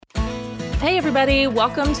Hey everybody,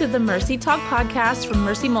 welcome to the Mercy Talk podcast from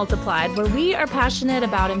Mercy Multiplied, where we are passionate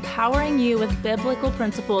about empowering you with biblical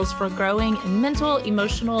principles for growing in mental,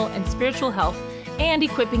 emotional, and spiritual health, and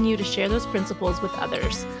equipping you to share those principles with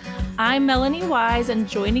others. I'm Melanie Wise, and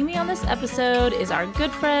joining me on this episode is our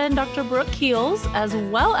good friend, Dr. Brooke Keels, as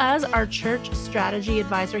well as our church strategy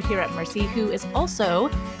advisor here at Mercy, who is also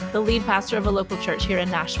the lead pastor of a local church here in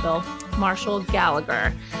Nashville, Marshall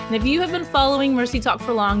Gallagher. And if you have been following Mercy Talk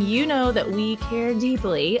for long, you know that we care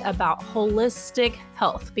deeply about holistic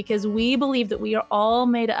health because we believe that we are all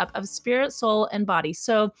made up of spirit, soul, and body.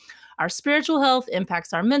 So our spiritual health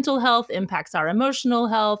impacts our mental health, impacts our emotional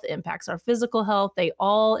health, impacts our physical health. They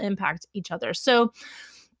all impact each other. So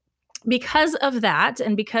because of that,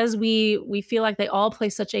 and because we feel like they all play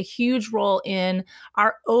such a huge role in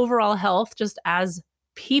our overall health, just as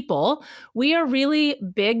people, we are really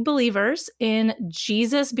big believers in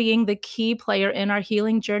Jesus being the key player in our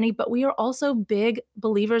healing journey, but we are also big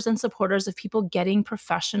believers and supporters of people getting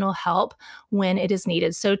professional help when it is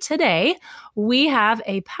needed. So today we have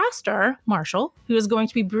a pastor, Marshall, who is going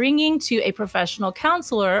to be bringing to a professional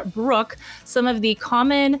counselor, Brooke, some of the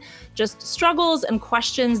common just struggles and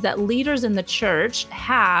questions that leaders in the church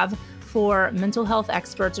have for mental health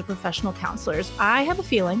experts or professional counselors. I have a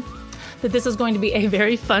feeling that this is going to be a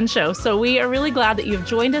very fun show. So we are really glad that you've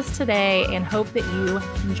joined us today and hope that you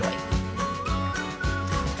enjoy.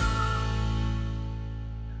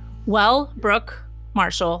 Well, Brooke,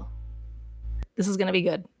 Marshall, this is going to be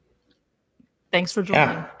good. Thanks for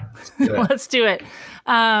joining. Yeah. Let's do it.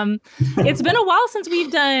 It's been a while since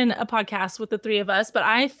we've done a podcast with the three of us, but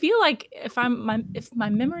I feel like if my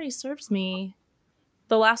memory serves me,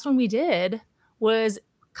 the last one we did was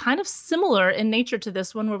kind of similar in nature to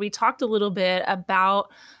this one, where we talked a little bit about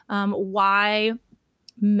why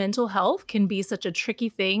mental health can be such a tricky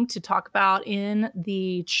thing to talk about in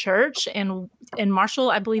the church. And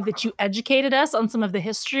Marshall, I believe that you educated us on some of the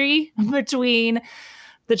history between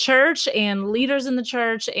the church and leaders in the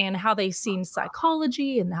church and how they've seen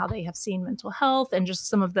psychology and how they have seen mental health and just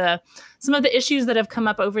some of the issues that have come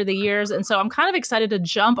up over the years. And so I'm kind of excited to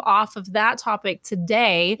jump off of that topic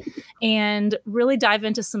today and really dive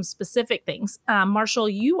into some specific things. Marshall,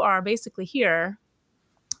 you are basically here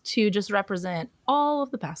to just represent all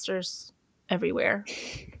of the pastors everywhere.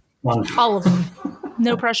 Wonderful. All of them.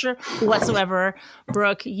 No pressure whatsoever.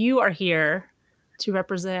 Brooke, you are here to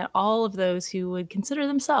represent all of those who would consider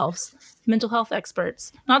themselves mental health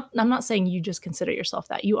experts. I'm not saying you just consider yourself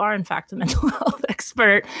that. You are, in fact, a mental health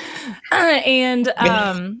expert. And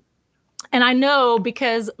I know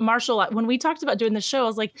because, Marshall, when we talked about doing the show, I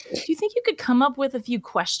was like, do you think you could come up with a few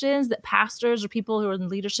questions that pastors or people who are in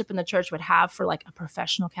leadership in the church would have for like a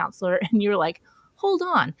professional counselor? And you were like, hold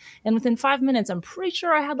on. And within 5 minutes, I'm pretty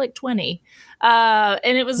sure I had like 20.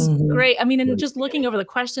 And it was great. I mean, and just looking over the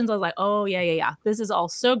questions, I was like, oh, yeah. This is all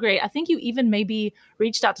so great. I think you even maybe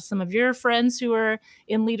reached out to some of your friends who are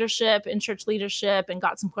in leadership, in church leadership, and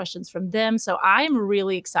got some questions from them. So I am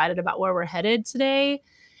really excited about where we're headed today.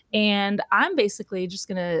 And I'm basically just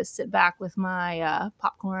going to sit back with my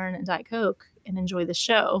popcorn and Diet Coke and enjoy the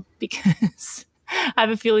show because I have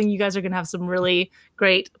a feeling you guys are going to have some really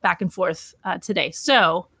great back and forth today.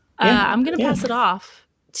 So I'm going to pass it off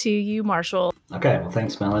to you, Marshall. Okay. Well,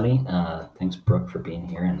 thanks, Melanie. Thanks, Brooke, for being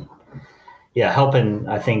here and helping,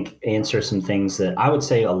 I think, answer some things that I would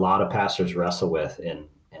say a lot of pastors wrestle with in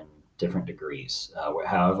different degrees.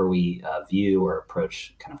 However we view or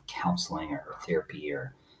approach kind of counseling or therapy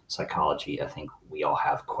or psychology, I think we all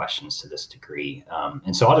have questions to this degree.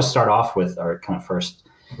 And so I'll just start off with our kind of first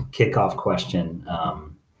kickoff question.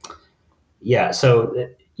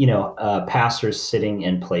 Pastors sitting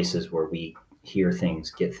in places where we hear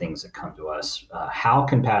things, get things that come to us. How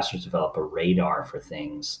can pastors develop a radar for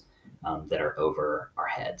things that are over our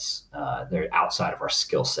heads? They're outside of our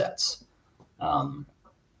skill sets. I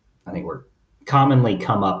think we're commonly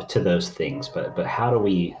come up to those things, but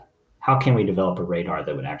how can we develop a radar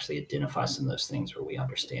that would actually identify some of those things where we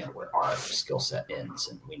understand where our skill set ends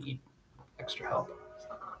and we need extra help?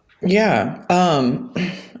 Yeah. And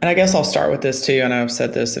I guess I'll start with this too. And I've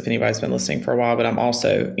said this if anybody's been listening for a while, but I'm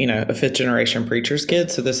also, a fifth generation preacher's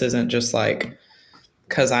kid. So this isn't just like,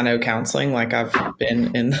 because I know counseling, like I've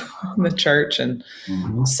been in the church and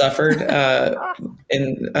suffered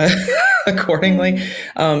accordingly.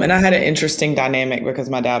 And I had an interesting dynamic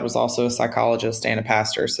because my dad was also a psychologist and a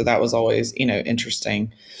pastor. So that was always,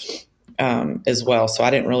 interesting as well. So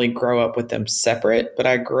I didn't really grow up with them separate, but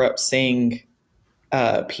I grew up seeing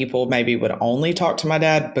people maybe would only talk to my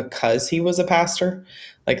dad because he was a pastor.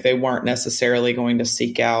 Like they weren't necessarily going to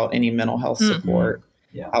seek out any mental health support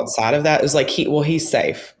outside of that. It was like, he's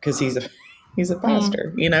safe because He's a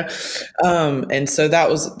pastor, and so that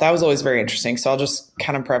was always very interesting. So I'll just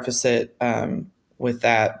kind of preface it with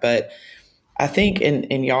that. But I think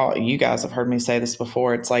in you guys have heard me say this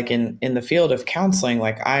before. It's like in the field of counseling,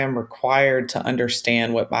 like I am required to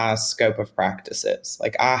understand what my scope of practice is.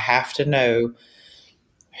 Like I have to know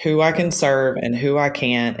who I can serve and who I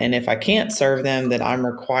can't. And if I can't serve them, then I'm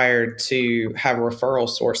required to have referral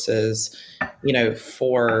sources,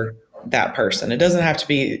 for that person. It doesn't have to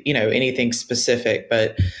be, anything specific,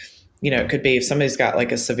 but, it could be if somebody's got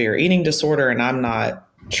like a severe eating disorder and I'm not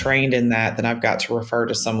trained in that, then I've got to refer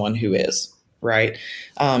to someone who is, right?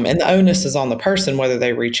 And the onus is on the person, whether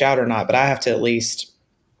they reach out or not, but I have to at least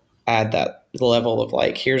add that level of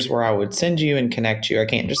like, here's where I would send you and connect you. I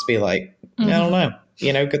can't just be like, I don't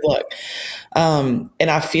know, good luck. And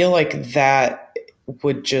I feel like that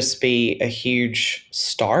would just be a huge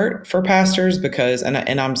start for pastors because,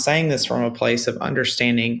 and I'm saying this from a place of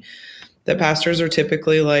understanding that pastors are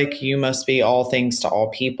typically like, you must be all things to all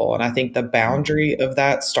people. And I think the boundary of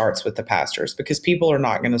that starts with the pastors because people are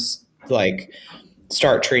not going to like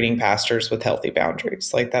start treating pastors with healthy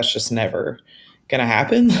boundaries. Like that's just never going to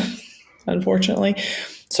happen, unfortunately.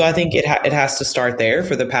 So I think it has to start there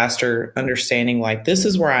for the pastor understanding like, this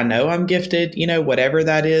is where I know I'm gifted, whatever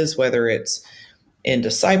that is, whether it's in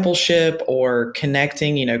discipleship or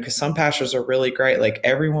connecting, because some pastors are really great. Like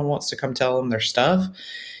everyone wants to come tell them their stuff,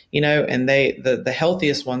 and the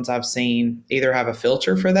healthiest ones I've seen either have a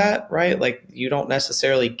filter for that, right? Like you don't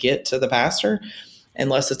necessarily get to the pastor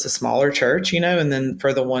unless it's a smaller church, and then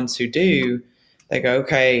for the ones who do, they go,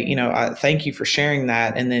 okay, I thank you for sharing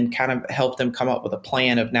that. And then kind of help them come up with a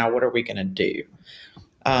plan of now, what are we going to do?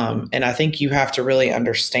 And I think you have to really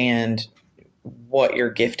understand what your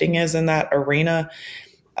gifting is in that arena,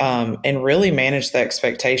 and really manage the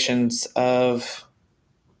expectations of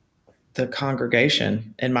the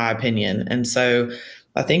congregation, in my opinion. And so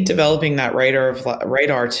I think developing that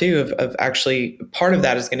radar too, of actually part of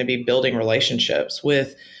that is going to be building relationships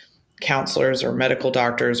with counselors or medical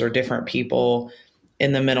doctors or different people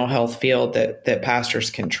in the mental health field that pastors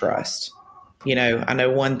can trust. I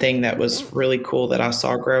know one thing that was really cool that I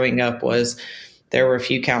saw growing up was there were a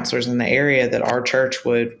few counselors in the area that our church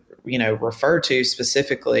would, refer to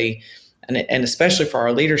specifically, and especially for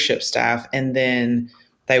our leadership staff. And then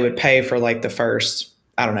they would pay for like the first,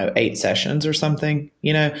 8 sessions or something,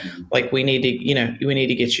 like we need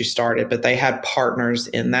to get you started. But they had partners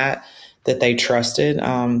in that they trusted.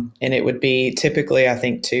 And it would be typically, I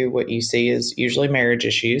think too, what you see is usually marriage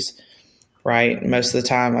issues, right? Most of the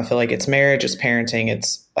time, I feel like it's marriage, it's parenting,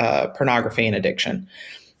 it's pornography and addiction.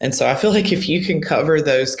 And so I feel like if you can cover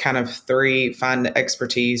those kind of three, find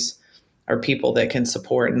expertise or people that can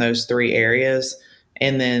support in those 3 areas,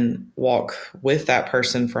 and then walk with that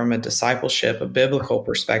person from a discipleship, a biblical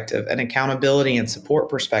perspective, an accountability and support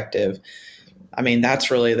perspective, I mean, that's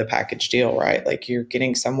really the package deal, right? Like you're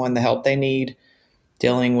getting someone the help they need,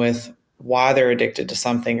 dealing with why they're addicted to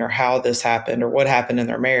something or how this happened or what happened in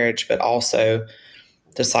their marriage, but also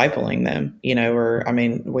discipling them,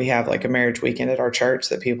 we have like a marriage weekend at our church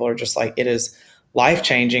that people are just like, it is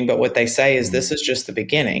life-changing. But what they say is this is just the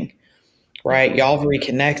beginning, right? Y'all have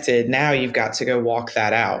reconnected. Now you've got to go walk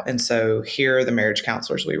that out. And so here are the marriage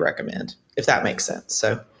counselors we recommend, if that makes sense.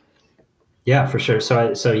 So. Yeah, for sure. So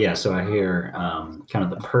I hear kind of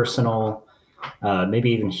the personal,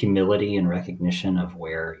 maybe even humility and recognition of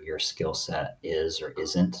where your skill set is or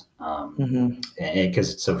isn't,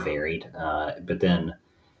 because it's so varied. But then,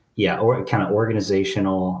 or kind of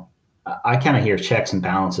organizational. I kind of hear checks and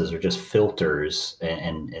balances are just filters,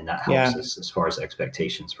 and that helps us as far as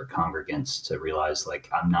expectations for congregants to realize, like,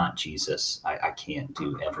 I'm not Jesus. I can't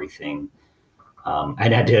do everything.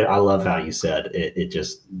 And I love how you said it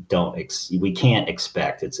just we can't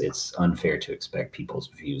expect, it's unfair to expect people's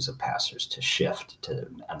views of pastors to shift to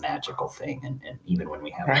a magical thing. And even when we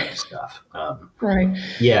have other stuff. Right.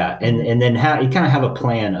 Yeah. And then how you kind of have a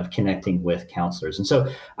plan of connecting with counselors. And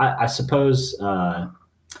so I suppose,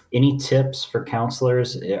 any tips for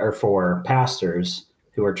counselors or for pastors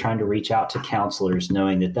who are trying to reach out to counselors,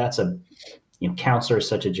 knowing that that's counselor is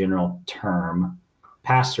such a general term,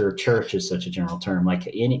 pastor church is such a general term, like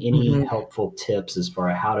any helpful tips as far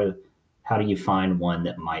as how do you find one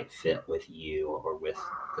that might fit with you or with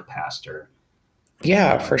the pastor?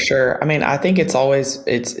 Yeah, for sure. I mean, I think it's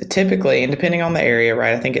typically, and depending on the area,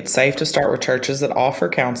 right? I think it's safe to start with churches that offer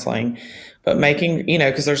counseling, but making,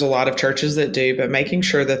 because there's a lot of churches that do, but making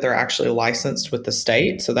sure that they're actually licensed with the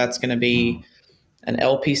state. So that's going to be an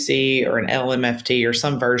LPC or an LMFT or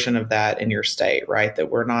some version of that in your state, right? That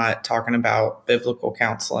we're not talking about biblical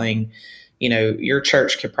counseling, your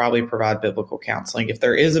church could probably provide biblical counseling. If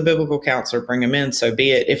there is a biblical counselor, bring them in, so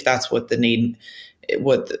be it, if that's what the need,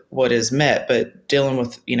 what is met. But dealing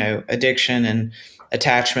with, addiction and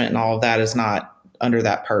attachment and all of that is not under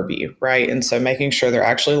that purview, right? And so making sure they're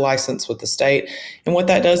actually licensed with the state. And what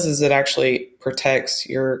that does is it actually protects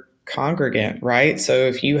your congregant, right? So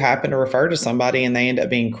if you happen to refer to somebody and they end up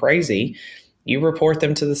being crazy, you report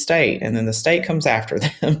them to the state, and then the state comes after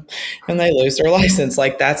them and they lose their license.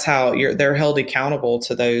 Like, that's how they're held accountable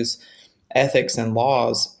to those ethics and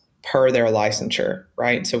laws per their licensure,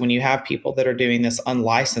 right? So when you have people that are doing this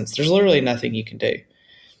unlicensed, there's literally nothing you can do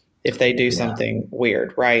if they do something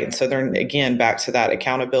weird, right? And so they're, again, back to that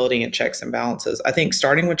accountability and checks and balances. I think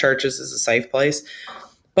starting with churches is a safe place,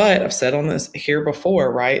 but I've said on this here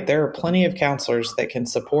before, right? There are plenty of counselors that can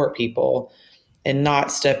support people and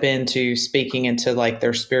not step into speaking into like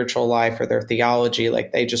their spiritual life or their theology.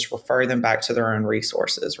 Like, they just refer them back to their own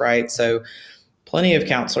resources, right? So plenty of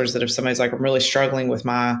counselors that if somebody's like, I'm really struggling with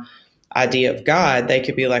my idea of God, they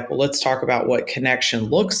could be like, well, let's talk about what connection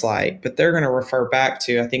looks like. But they're going to refer back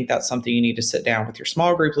to, I think that's something you need to sit down with your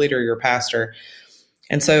small group leader, your pastor.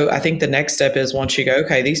 And so I think the next step is, once you go,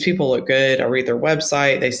 okay, these people look good, I read their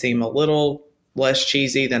website, they seem a little less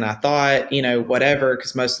cheesy than I thought, whatever,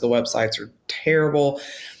 because most of the websites are terrible.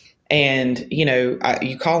 And,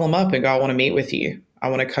 you call them up and go, I want to meet with you. I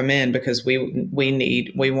want to come in because we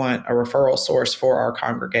want a referral source for our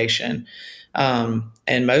congregation.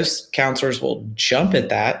 And most counselors will jump at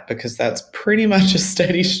that because that's pretty much a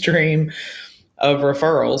steady stream of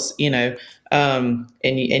referrals, and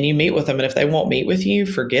you meet with them. And if they won't meet with you,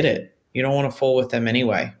 forget it. You don't want to fool with them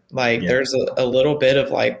anyway. Like, there's a little bit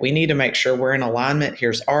of like, we need to make sure we're in alignment.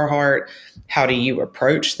 Here's our heart. How do you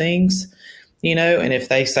approach things? And if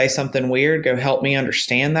they say something weird, go help me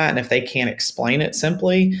understand that. And if they can't explain it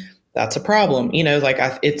simply, that's a problem.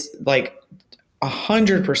 It's like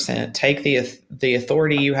 100% take the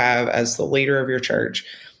authority you have as the leader of your church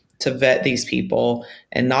to vet these people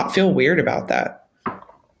and not feel weird about that.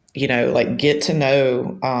 Get to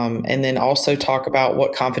know, and then also talk about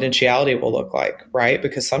what confidentiality will look like, right?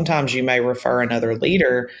 Because sometimes you may refer another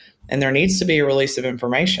leader and there needs to be a release of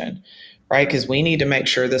information, right? Because we need to make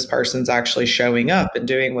sure this person's actually showing up and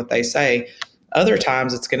doing what they say. Other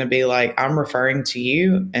times it's going to be like, I'm referring to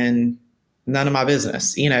you and none of my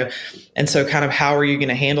business, And so kind of how are you going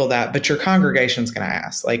to handle that? But your congregation's going to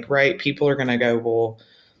ask, like, right? People are going to go, well,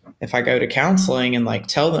 if I go to counseling and like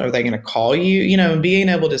tell them, are they going to call you, and being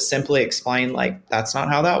able to simply explain, like, that's not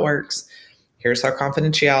how that works. Here's how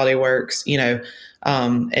confidentiality works,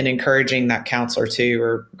 and encouraging that counselor too,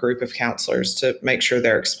 or group of counselors, to make sure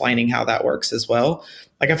they're explaining how that works as well.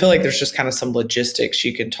 Like, I feel like there's just kind of some logistics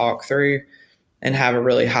you can talk through and have a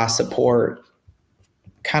really high support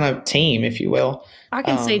kind of team, if you will. I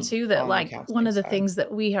can say too that like one of the things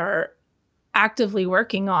that we are actively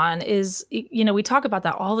working on is, we talk about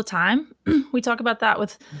that all the time. We talk about that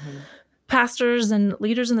with pastors and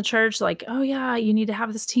leaders in the church, like, oh yeah, you need to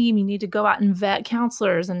have this team. You need to go out and vet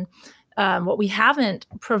counselors. And what we haven't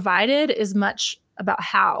provided is much about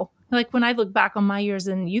how. Like, when I look back on my years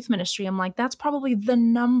in youth ministry, I'm like, that's probably the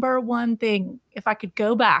number one thing, if I could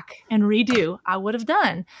go back and redo, I would have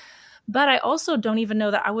done. But I also don't even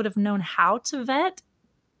know that I would have known how to vet.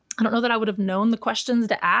 I don't know that I would have known the questions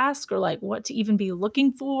to ask, or like what to even be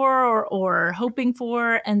looking for or hoping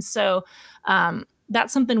for. And so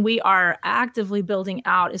that's something we are actively building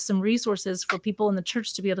out, is some resources for people in the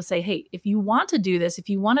church to be able to say, hey, if you want to do this, if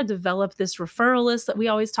you want to develop this referral list that we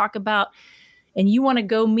always talk about, and you want to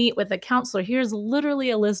go meet with a counselor, here's literally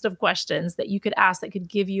a list of questions that you could ask that could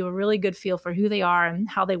give you a really good feel for who they are and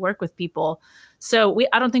how they work with people. So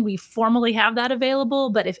I don't think we formally have that available,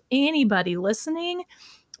 but if anybody listening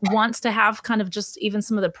wants to have kind of just even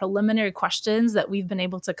some of the preliminary questions that we've been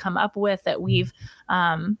able to come up with, that we've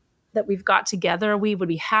got together, we would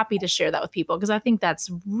be happy to share that with people, because I think that's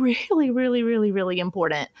really, really, really, really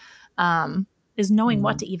important, is knowing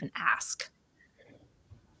what to even ask.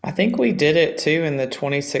 I think we did it too in the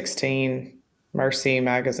 2016 Mercy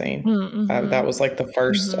magazine. That was like the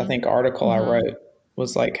first, I think, article I wrote,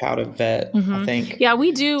 was like how to vet, I think. Yeah,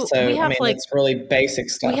 we do. So, we have it's really basic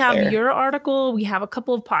stuff. We have there. Your article. We have a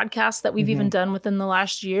couple of podcasts that we've even done within the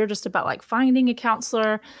last year, just about like finding a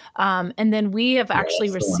counselor. And then we have actually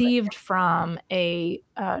received from a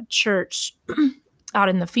church out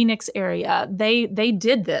in the Phoenix area. They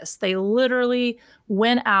did this. They literally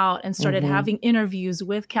went out and started having interviews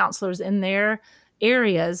with counselors in their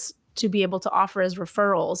areas to be able to offer as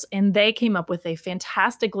referrals. And they came up with a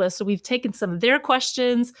fantastic list. So we've taken some of their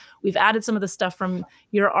questions. We've added some of the stuff from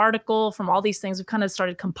your article, from all these things. We've kind of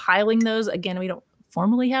started compiling those. Again, we don't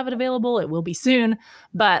formally have it available. It will be soon,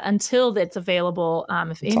 but until it's available,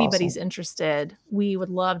 if That's anybody's awesome. interested, we would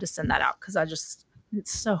love to send that out because it's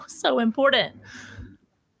so important.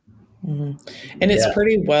 And it's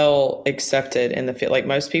pretty well accepted in the field. Like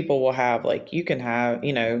most people will have, like, you can have,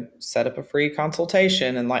 set up a free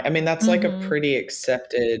consultation. And like, I mean, that's like a pretty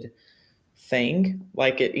accepted thing.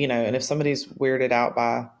 Like it, and if somebody's weirded out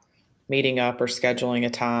by meeting up or scheduling a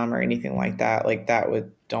time or anything like that,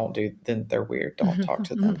 then they're weird. Don't talk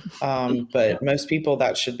to them. But most people,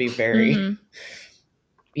 that should be very,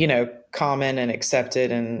 common and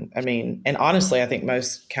accepted. And I mean, and honestly, I think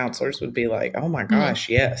most counselors would be like, oh my gosh,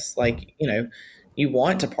 yes. Like, you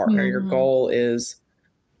want to partner. Your goal is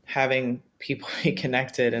having people be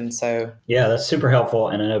connected. And so, yeah, that's super helpful.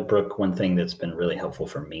 And I know, Brooke, one thing that's been really helpful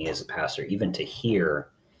for me as a pastor, even to hear,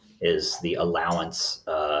 is the allowance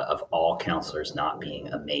of all counselors not being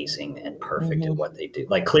amazing and perfect at what they do.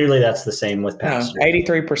 Like, clearly that's the same with pastors.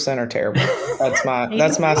 83% are terrible.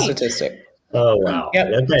 That's my statistic. Oh, wow. Yep.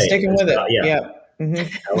 Okay. Sticking with it. Yeah.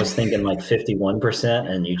 Yep. I was thinking like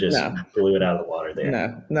 51%, and you just blew it out of the water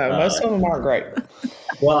there. No, most of them aren't great.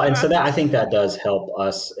 Well, and so that, I think that does help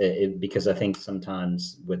us because I think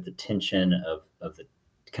sometimes with the tension of the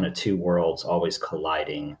kind of two worlds always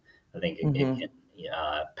colliding, I think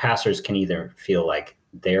pastors can either feel like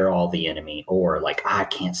they're all the enemy, or like, I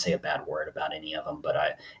can't say a bad word about any of them, but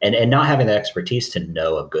and not having the expertise to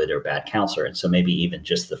know a good or bad counselor. And so maybe even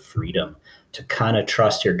just the freedom to kind of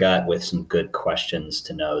trust your gut with some good questions,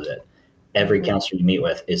 to know that every counselor you meet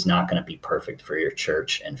with is not going to be perfect for your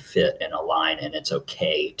church and fit and align. And it's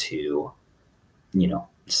okay to,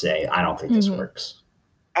 say, I don't think this works.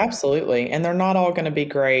 Absolutely. And they're not all going to be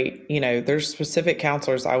great. There's specific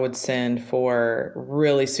counselors I would send for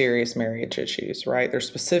really serious marriage issues, right? There's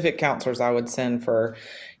specific counselors I would send for,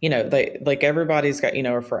 like everybody's got,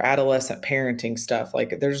 or for adolescent parenting stuff.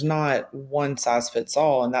 Like there's not one size fits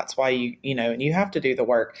all. And that's why and you have to do the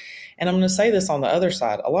work. And I'm going to say this on the other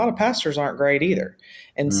side, a lot of pastors aren't great either.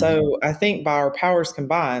 And so I think by our powers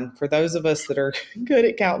combined, for those of us that are good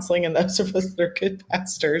at counseling and those of us that are good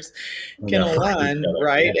pastors can align,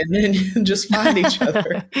 right? Yeah. And then just find each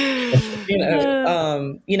other,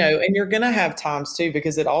 and you're going to have times too,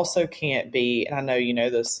 because it also can't be, and I know you know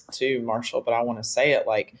this too, Marshall, but I want to say it,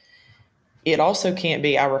 like, it also can't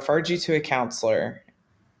be, I referred you to a counselor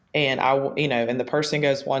and and the person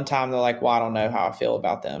goes one time, they're like, well, I don't know how I feel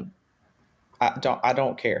about them. I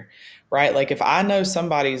don't care. Right. Like if I know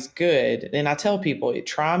somebody's good, then I tell people,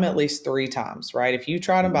 try them at least 3 times. Right. If you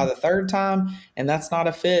try them by the 3rd time and that's not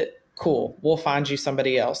a fit, cool, we'll find you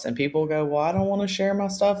somebody else. And people go, well, I don't want to share my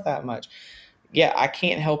stuff that much. Yeah, I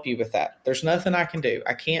can't help you with that. There's nothing I can do.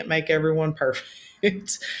 I can't make everyone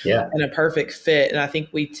perfect and a perfect fit. And I think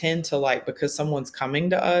we tend to, because someone's coming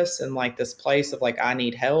to us and like this place of like, I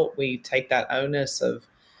need help, we take that onus of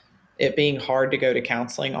it being hard to go to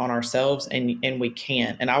counseling on ourselves, and we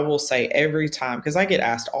can't. And I will say every time, because I get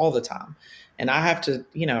asked all the time, and I have to,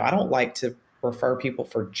 I don't like to refer people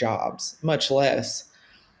for jobs, much less,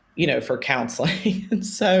 for counseling. And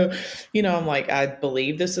so, I'm like, I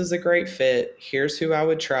believe this is a great fit. Here's who I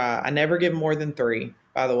would try. I never give more than 3,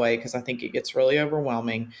 by the way, because I think it gets really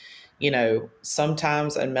overwhelming.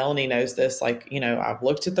 Sometimes, and Melanie knows this, like, I've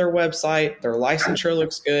looked at their website, their licensure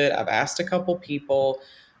looks good. I've asked a couple people,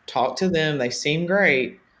 talk to them. They seem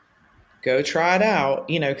great. Go try it out,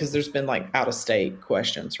 because there's been like out of state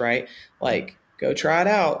questions, right? Like, go try it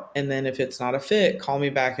out. And then if it's not a fit, call me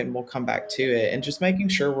back and we'll come back to it. And just making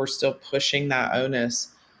sure we're still pushing that onus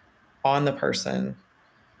on the person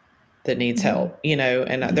that needs help,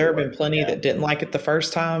 and there have been plenty that didn't like it the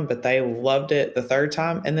first time, but they loved it the 3rd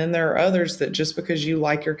time. And then there are others that just because you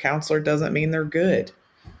like your counselor doesn't mean they're good.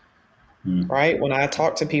 Right. When I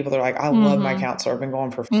talk to people, they're like, I love my counselor. I've been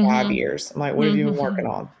going for 5 years. I'm like, what have you been working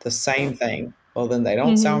on? The same thing. Well, then they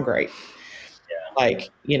don't sound great. Yeah.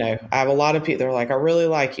 Like, I have a lot of people, they're like, I really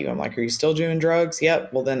like you. I'm like, are you still doing drugs?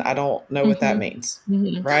 Yep. Well, then I don't know what that means.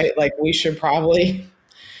 Right. Like we should probably,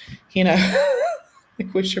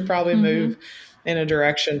 we should probably move in a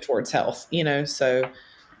direction towards health, so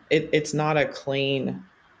it's not a clean,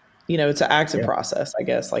 it's an active process, I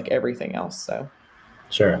guess, like everything else. So.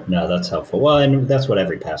 Sure. No, that's helpful. Well, and that's what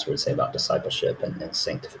every pastor would say about discipleship and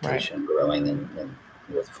sanctification, growing and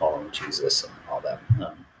with following Jesus and all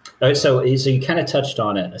that. So you kind of touched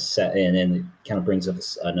on it and then it kind of brings up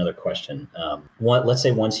another question. Let's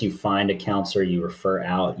say once you find a counselor, you refer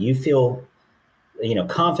out, you feel,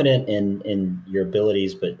 confident in your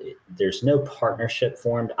abilities, but there's no partnership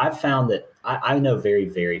formed. I've found that I know very,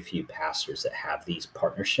 very few pastors that have these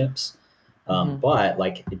partnerships, but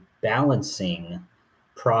like balancing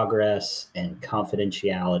progress and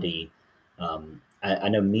confidentiality. I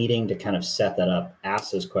know meeting to kind of set that up,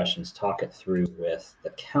 ask those questions, talk it through with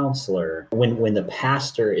the counselor. When the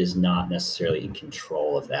pastor is not necessarily in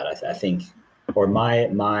control of that, I think, or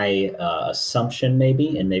my assumption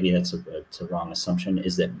maybe, and maybe it's a wrong assumption,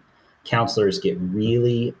 is that counselors get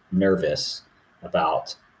really nervous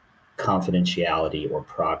about confidentiality or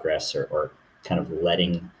progress or kind of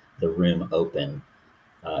letting the room open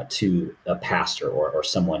to a pastor or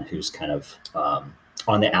someone who's kind of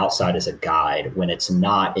on the outside as a guide when it's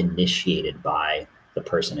not initiated by the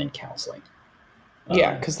person in counseling.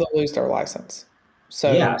 Yeah, because they'll lose their license.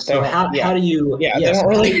 So yeah. So how do you? Yeah, they don't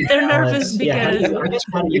really. They're nervous because.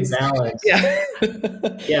 How do you balance? Yeah.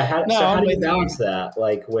 Yeah. How do you balance that?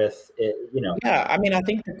 Like with it, Yeah, I mean, I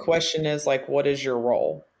think the question is like, what is your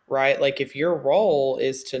role, right? Like, if your role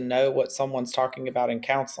is to know what someone's talking about in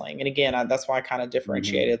counseling, and again, that's why I kind of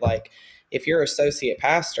differentiated. Like, if you're associate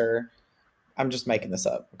pastor, I'm just making this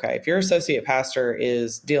up. Okay, if your associate pastor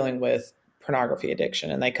is dealing with pornography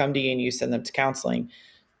addiction and they come to you and you send them to counseling,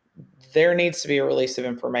 there needs to be a release of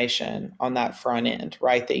information on that front end,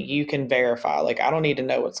 right? That you can verify. Like, I don't need to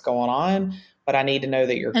know what's going on, but I need to know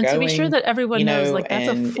that you're and going. And to be sure that everyone knows, like, that's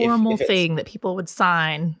a formal thing that people would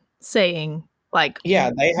sign saying, like,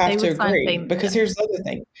 yeah, they have to agree. Because here's the other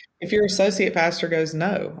thing. If your associate pastor goes,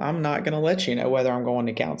 no, I'm not going to let you know whether I'm going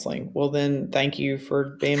to counseling. Well, then thank you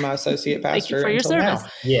for being my associate pastor. Thank you for your service. Now.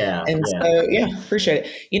 Yeah. And so, appreciate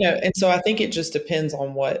it. And so I think it just depends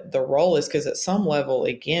on what the role is, because at some level,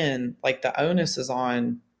 again, like the onus is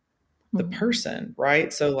on the person,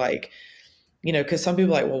 right? So like, because some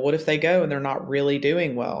people are like, well, what if they go and they're not really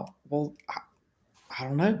doing well? Well, I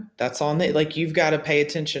don't know. That's on the, like, you've got to pay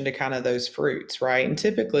attention to kind of those fruits, right? And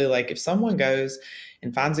typically, like, if someone goes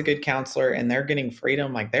and finds a good counselor and they're getting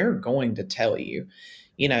freedom, like, they're going to tell you,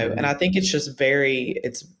 and I think it's just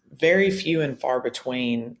it's very few and far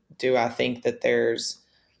between. Do I think that there's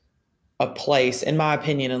a place, in my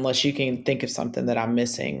opinion, unless you can think of something that I'm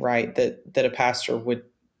missing, right? That a pastor would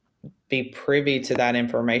be privy to that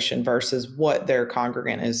information versus what their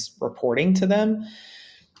congregant is reporting to them.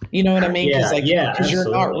 You know what I mean? Because you're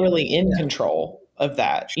not really in control of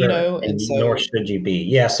that, Sure. And so, nor should you be.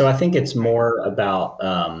 Yeah. So I think it's more about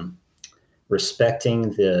respecting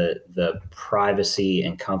the privacy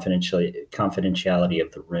and confidentiality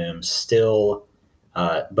of the room still,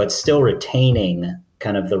 but still retaining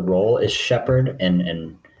kind of the role as shepherd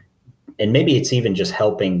and maybe it's even just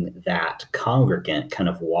helping that congregant kind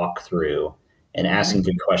of walk through and asking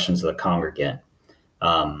good questions of the congregant.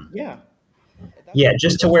 Yeah,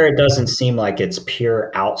 just to where it doesn't seem like it's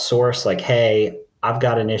pure outsource, like, hey, I've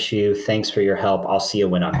got an issue. Thanks for your help. I'll see you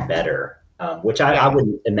when I'm better, which I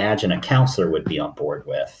wouldn't imagine a counselor would be on board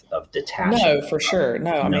with, of detaching. No, for sure.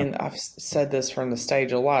 No, I mean, I've said this from the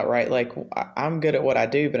stage a lot, right? Like, I'm good at what I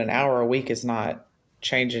do, but an hour a week is not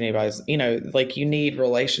change anybody's, like, you need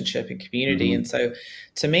relationship and community. And so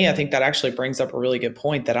to me, I think that actually brings up a really good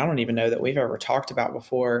point that I don't even know that we've ever talked about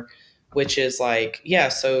before, which is like,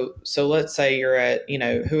 so let's say you're at,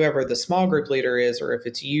 whoever the small group leader is, or if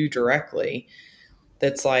it's you directly,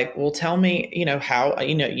 that's like, well, tell me, how,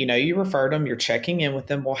 you referred them, you're checking in with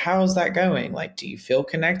them. Well, how's that going? Like, do you feel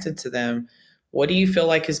connected to them? What do you feel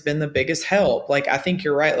like has been the biggest help? Like, I think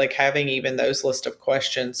you're right. Like, having even those list of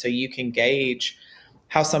questions so you can gauge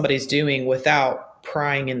how somebody's doing without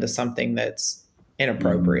prying into something that's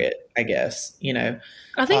inappropriate, I guess,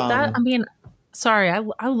 I think that, sorry,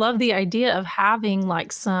 I love the idea of having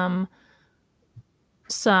like some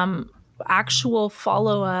actual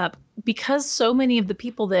follow-up, because so many of the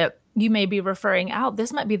people that you may be referring out,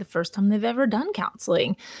 this might be the first time they've ever done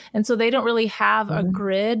counseling. And so they don't really have a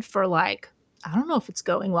grid for like, I don't know if it's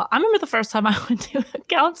going well. I remember the first time I went to a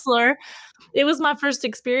counselor, it was my first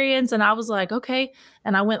experience and I was like, okay.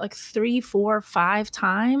 And I went like 3, 4, 5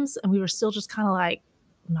 times and we were still just kind of like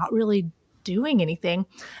not really doing anything.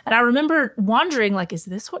 And I remember wondering, like, is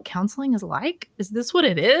this what counseling is like? Is this what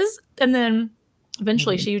it is? And then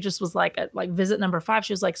eventually she just was like, at like visit number 5,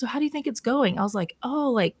 she was like, so how do you think it's going? I was like,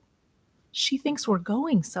 oh, like she thinks we're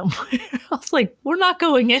going somewhere. I was like, we're not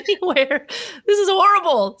going anywhere. This is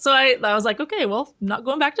horrible. So I was like, okay, well, not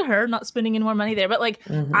going back to her, not spending any more money there. But like,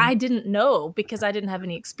 I didn't know because I didn't have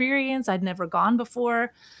any experience. I'd never gone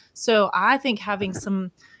before. So I think having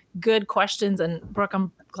some good questions, and Brooke,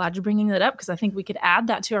 I'm glad you're bringing that up because I think we could add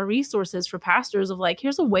that to our resources for pastors of like,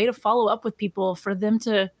 here's a way to follow up with people for them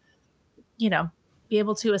to, be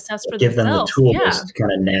able to assess for give themselves. Give them the tools to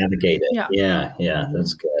kind of navigate it. Yeah,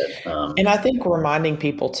 that's good. And I think reminding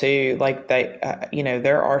people too, like they,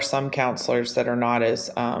 there are some counselors that are not as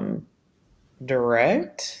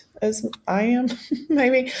direct as I am,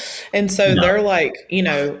 maybe. And so they're like,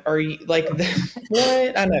 are you like,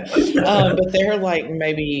 what? I know. But they're like,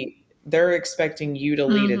 maybe they're expecting you to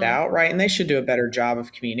lead it out, right? And they should do a better job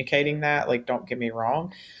of communicating that. Like, don't get me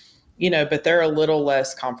wrong, but they're a little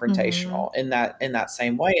less confrontational in that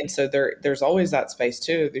same way. And so there's always that space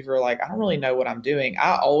too. If you're like, I don't really know what I'm doing,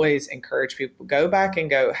 I always encourage people, go back and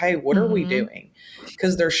go, hey, what are we doing?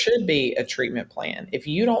 Because there should be a treatment plan. If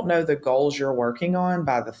you don't know the goals you're working on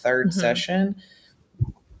by the third session,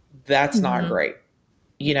 that's not great.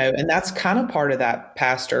 And that's kind of part of that,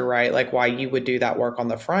 pastor, right? Like why you would do that work on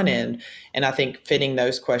the front end. And I think fitting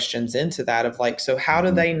those questions into that of like, so how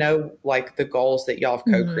do they know like the goals that y'all have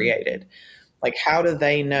co-created? Like, how do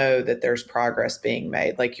they know that there's progress being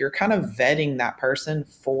made? Like you're kind of vetting that person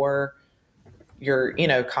for your,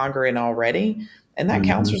 congregant already. And that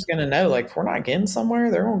counselor's going to know, like, if we're not getting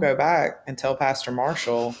somewhere, they're going to go back and tell Pastor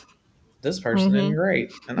Marshall, this person isn't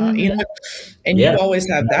great. And you always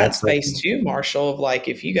have that space too, Marshall, of like,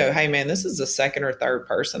 if you go, hey man, this is the second or third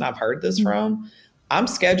person I've heard this from, I'm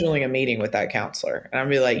scheduling a meeting with that counselor and I'll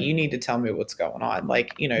be like, you need to tell me what's going on.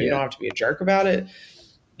 Like, you don't have to be a jerk about it,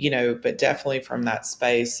 but definitely from that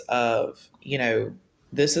space of,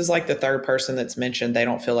 this is like the third person that's mentioned. They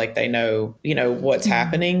don't feel like they know, what's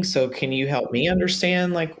happening. So can you help me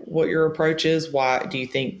understand like what your approach is? Why do you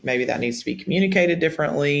think maybe that needs to be communicated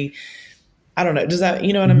differently? I don't know. Does that,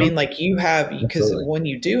 what I mean? Like you have, because when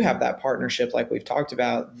you do have that partnership, like we've talked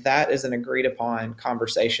about, that is an agreed upon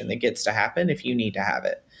conversation that gets to happen if you need to have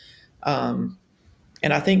it. And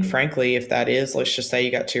I think frankly, if that is, let's just say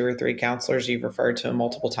you got 2 or 3 counselors, you've referred to them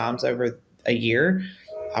multiple times over a year,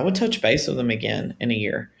 I would touch base with them again in a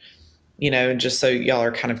year, just so y'all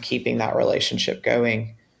are kind of keeping that relationship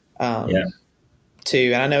going,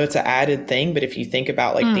 too. And I know it's an added thing, but if you think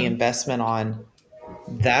about like the investment on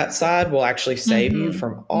that side will actually save you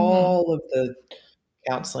from all of the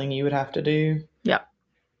counseling you would have to do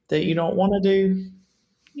that you don't want to do.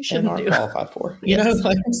 You shouldn't be qualified for,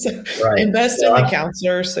 invest in a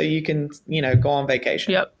counselor so you can, go on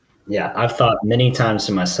vacation. Yeah. I've thought many times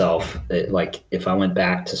to myself that like, if I went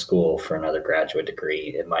back to school for another graduate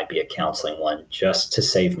degree, it might be a counseling one just to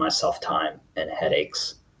save myself time and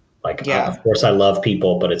headaches. Like, of course I love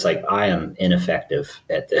people, but it's like, I am ineffective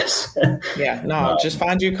at this. Just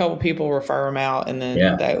find you a couple people, refer them out, and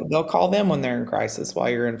then they'll call them when they're in crisis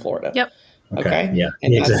while you're in Florida. Okay. Yeah.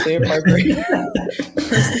 And that's the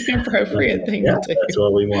appropriate thing to do. That's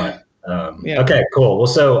what we want. Okay, cool. Well,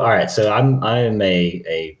 so, all right. So I am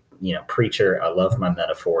a preacher. I love my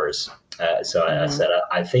metaphors. I said,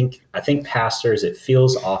 I think pastors, it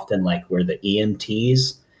feels often like we're the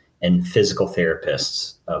EMTs and physical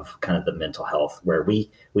therapists of kind of the mental health, where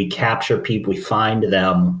we capture people, we find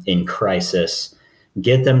them in crisis,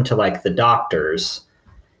 get them to like the doctors,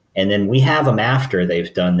 and then we have them after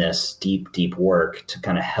they've done this deep, deep work to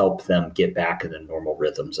kind of help them get back in the normal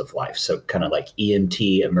rhythms of life. So kind of like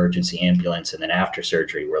EMT, emergency ambulance, and then after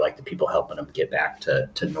surgery, we're like the people helping them get back to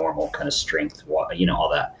normal kind of strength, all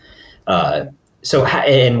that.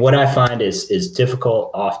 And what I find is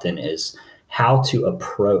difficult often is how to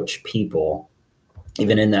approach people,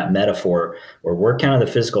 even in that metaphor where we're kind of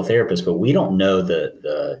the physical therapist, but we don't know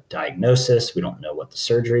the diagnosis. We don't know what the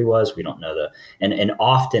surgery was. We don't know and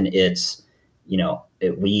often it's,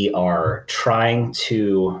 we are trying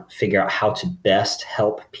to figure out how to best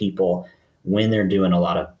help people when they're doing a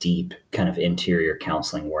lot of deep kind of interior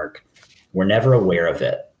counseling work. We're never aware of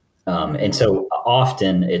it. And so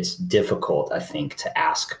often it's difficult, I think, to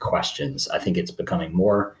ask questions. I think it's becoming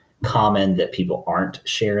more common that people aren't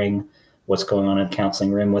sharing what's going on in the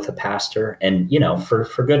counseling room with a pastor. And,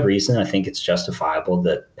 for good reason. I think it's justifiable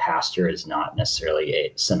that pastor is not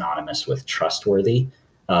necessarily synonymous with trustworthy,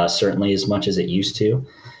 certainly as much as it used to.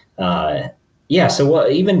 So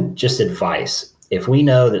even just advice, if we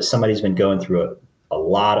know that somebody's been going through a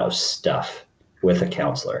lot of stuff with a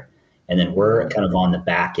counselor, and then we're kind of on the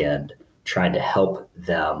back end trying to help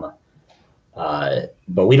them,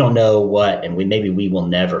 but we don't know what, and we will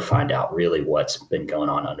never find out really what's been going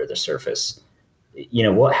on under the surface.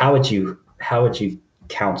 How would you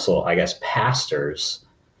counsel, I guess, pastors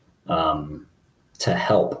to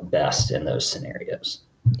help best in those scenarios?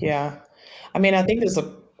 Yeah. I mean, I think it's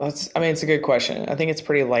a good question. I think it's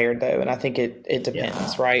pretty layered though. And I think it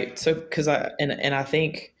depends, right? So, I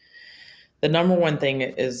think the number one thing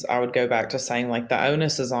is I would go back to saying like the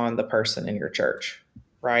onus is on the person in your church.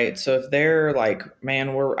 Right. So if they're like, man,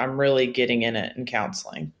 I'm really getting in it in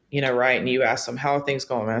counseling, right. And you ask them, how are things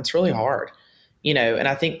going, man? It's really hard, and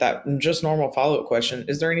I think that just normal follow-up question,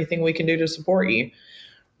 is there anything we can do to support you?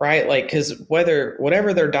 right? Like, because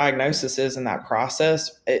whatever their diagnosis is in that process,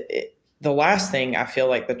 the last thing I feel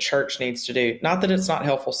like the church needs to do, not that it's not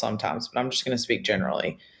helpful sometimes, but I'm just going to speak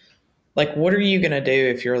generally. Like, what are you going to do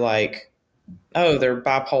if you're like, oh, they're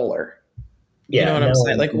bipolar? You know what I'm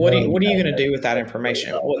saying? Like, what are you going to do with that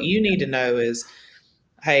information? What you need to know is,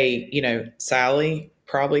 hey, Sally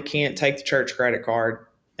probably can't take the church credit card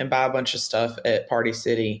and buy a bunch of stuff at Party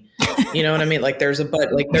City. You know what I mean? Like, there's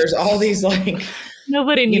all these like,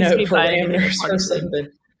 nobody needs to be parameters or something.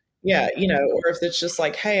 Yeah. Or if it's just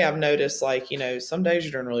like, hey, I've noticed like, some days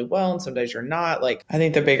you're doing really well and some days you're not. Like, I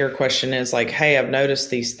think the bigger question is like, hey, I've noticed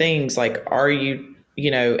these things. Like, are you,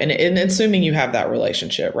 and assuming you have that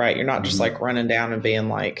relationship, right? You're not just like running down and being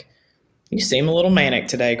like, you seem a little manic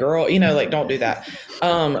today, girl. Like, don't do that.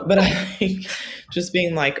 But I think just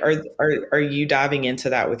being like, are you diving into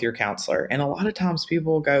that with your counselor? And a lot of times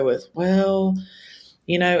people will go with, well,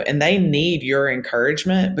 and they need your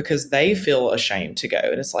encouragement because they feel ashamed to go.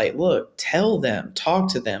 And it's like, look, tell them, talk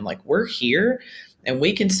to them. Like, we're here and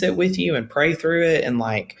we can sit with you and pray through it. And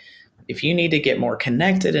like, if you need to get more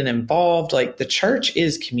connected and involved, like the church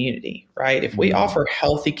is community, right? If we offer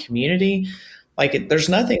healthy community, like there's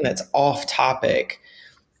nothing that's off topic,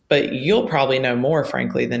 but you'll probably know more,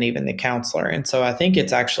 frankly, than even the counselor. And so I think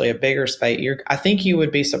it's actually a bigger space. I think you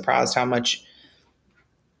would be surprised how much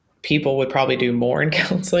people would probably do more in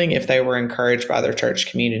counseling if they were encouraged by their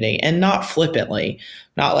church community, and not flippantly,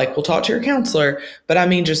 not like, we'll talk to your counselor, but I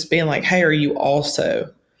mean, just being like, hey, are you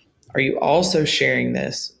also sharing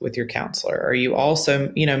this with your counselor? Are you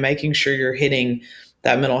also, making sure you're hitting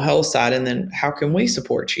that mental health side? And then how can we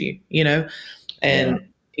support you, and,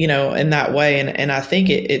 in that way. And I think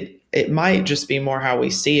it might just be more how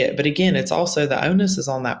we see it. But again, it's also the onus is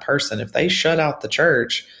on that person. If they shut out the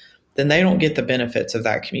church, then they don't get the benefits of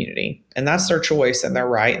that community, and that's their choice and they're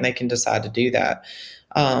right. And they can decide to do that.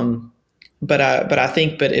 But I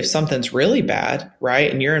think if something's really bad, right,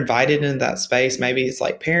 and you're invited into that space, maybe it's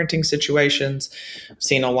like parenting situations. I've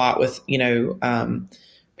seen a lot with,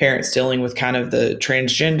 parents dealing with kind of the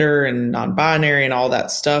transgender and non-binary and all that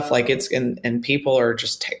stuff. Like and people are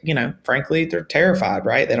just, frankly, they're terrified,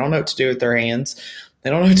 right? They don't know what to do with their hands. They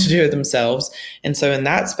don't know what to do with themselves. And so in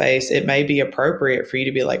that space, it may be appropriate for you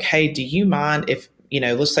to be like, hey, do you mind if,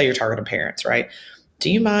 let's say you're targeting parents, right? Do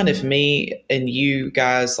you mind if me and you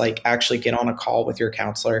guys like actually get on a call with your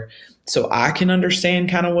counselor so I can understand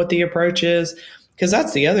kind of what the approach is? Because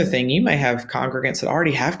that's the other thing. You may have congregants that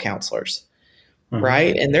already have counselors,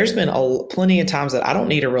 right? And there's been plenty of times that I don't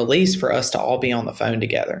need a release for us to all be on the phone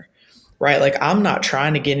together, right? Like, I'm not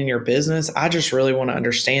trying to get in your business. I just really want to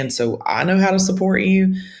understand so I know how to support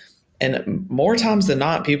you. And more times than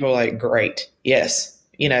not, people are like, great, yes.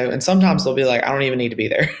 And sometimes they'll be like, I don't even need to be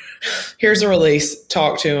there. Here's a release,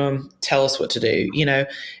 talk to them, tell us what to do,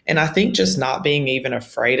 And I think just not being even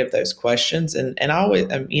afraid of those questions. And I always,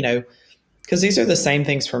 because these are the same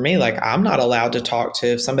things for me. Like, I'm not allowed to talk to,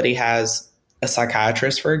 if somebody has a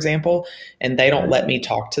psychiatrist, for example, and they don't let me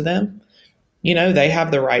talk to them, they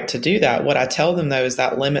have the right to do that. What I tell them though, is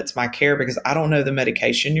that limits my care because I don't know the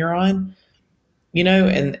medication you're on.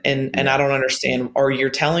 And I don't understand, or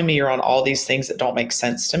you're telling me you're on all these things that don't make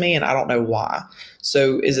sense to me and I don't know why.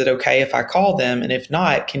 So is it okay if I call them? And if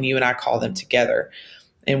not, can you and I call them together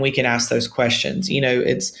and we can ask those questions?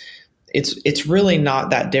 It's really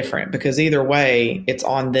not that different because either way, it's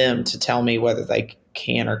on them to tell me whether they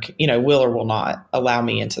can or, will or will not allow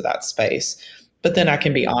me into that space. But then I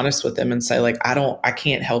can be honest with them and say, like, I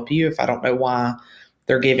can't help you if I don't know why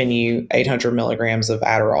they're giving you 800 milligrams of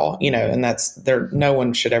Adderall, and no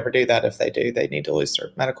one should ever do that. If they do, they need to lose their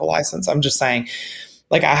medical license. I'm just saying,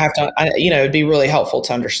 like, it'd be really helpful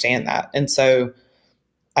to understand that. And so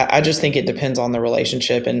I just think it depends on the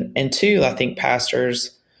relationship. And two, I think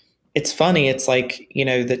pastors, it's funny. It's like,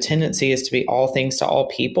 the tendency is to be all things to all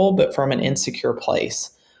people, but from an insecure place.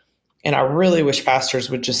 And I really wish pastors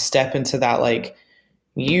would just step into that. Like,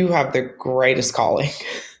 you have the greatest calling.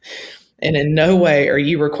 And in no way are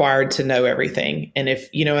you required to know everything. And if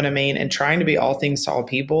you know what I mean, and trying to be all things to all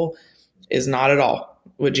people is not at all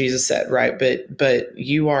what Jesus said, right? But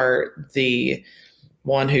you are the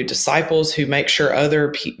one who disciples, who makes sure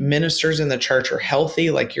other ministers in the church are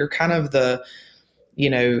healthy. Like, you're kind of the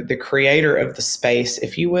creator of the space,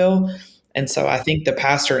 if you will. And so I think the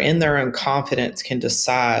pastor in their own confidence can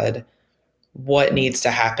decide what needs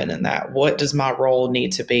to happen in that. What does my role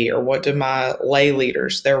need to be? Or what do my lay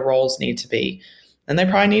leaders, their roles need to be? And they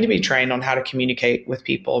probably need to be trained on how to communicate with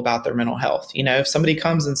people about their mental health. If somebody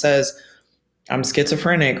comes and says, I'm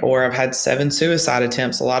schizophrenic, or I've had 7 suicide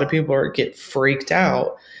attempts, a lot of people get freaked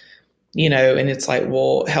out. and it's like,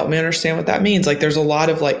 well, help me understand what that means. Like there's a lot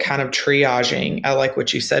of like kind of triaging. I like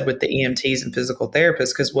what you said with the EMTs and physical therapists,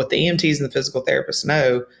 because what the EMTs and the physical therapists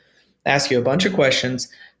know, they ask you a bunch of questions.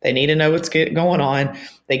 They need to know what's going on.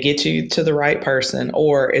 They get you to the right person,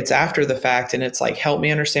 or it's after the fact and it's like, help me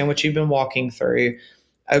understand what you've been walking through.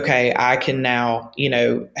 Okay, I can now,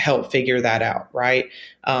 help figure that out. Right.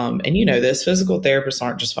 And this physical therapists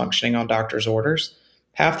aren't just functioning on doctor's orders.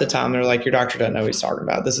 Half the time they're like, your doctor doesn't know what he's talking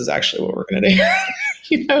about. This is actually what we're going to do.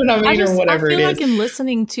 You know what I mean? Or whatever it is. I feel like in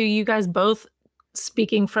listening to you guys both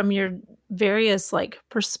speaking from your various like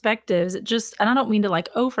perspectives, and I don't mean to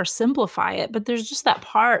like oversimplify it, but there's just that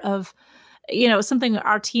part of, something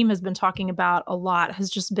our team has been talking about a lot has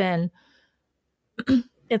just been,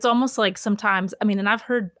 it's almost like sometimes, and I've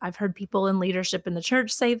heard people in leadership in the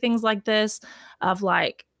church say things like this of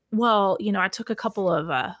like, well, I took a couple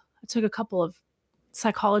of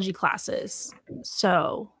psychology classes,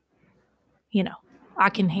 so I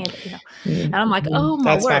can handle and I'm like, oh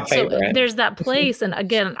my word. So there's that place, and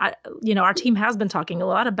again, our team has been talking a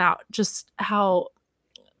lot about just how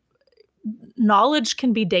knowledge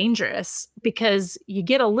can be dangerous because you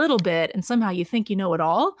get a little bit and somehow you think you know it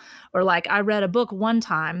all. Or like I read a book one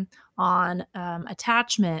time on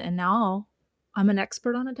attachment, and now I'm an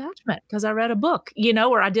expert on attachment because I read a book,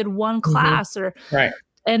 or I did one class or right.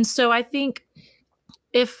 And so I think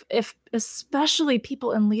if especially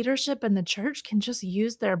people in leadership in the church can just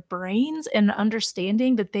use their brains and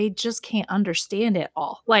understanding that they just can't understand it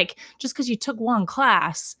all. Like just because you took one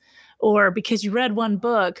class or because you read one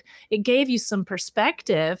book, it gave you some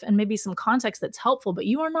perspective and maybe some context that's helpful, but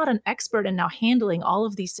you are not an expert in now handling all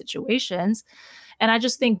of these situations. And I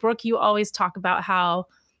just think, Brooke, you always talk about how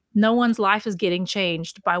no one's life is getting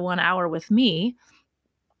changed by 1 hour with me.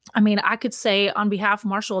 I could say on behalf of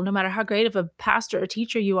Marshall, no matter how great of a pastor or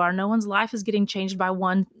teacher you are, no one's life is getting changed by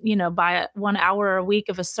by 1 hour a week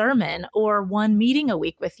of a sermon or one meeting a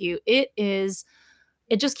week with you. It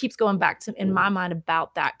just keeps going back to, in my mind,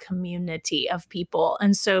 about that community of people.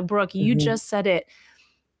 And so, Brooke, you just said it.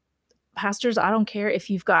 Pastors, I don't care if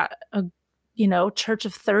you've got a church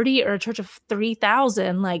of 30 or a church of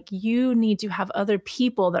 3,000, like you need to have other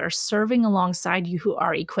people that are serving alongside you who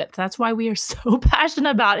are equipped. That's why we are so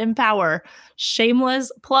passionate about Empower.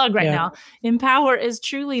 Shameless plug right now. Empower is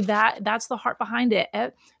truly that's the heart behind it.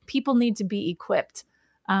 People need to be equipped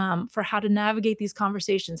for how to navigate these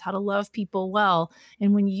conversations, how to love people well.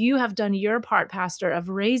 And when you have done your part, Pastor, of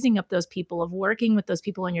raising up those people, of working with those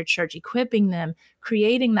people in your church, equipping them,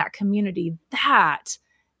 creating that community, that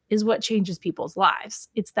is what changes people's lives.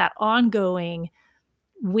 It's that ongoing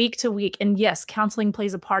week to week. And yes, counseling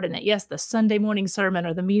plays a part in it. Yes, the Sunday morning sermon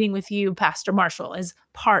or the meeting with you, Pastor Marshall, is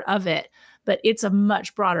part of it, but it's a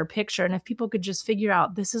much broader picture. And if people could just figure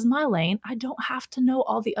out, this is my lane, I don't have to know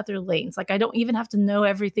all the other lanes. Like I don't even have to know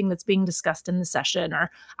everything that's being discussed in the session,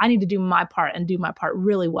 or I need to do my part and do my part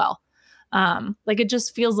really well. Like it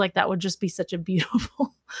just feels like that would just be such a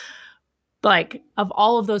beautiful like of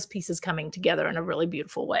all of those pieces coming together in a really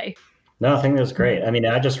beautiful way. No, I think that was great.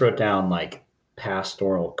 I just wrote down like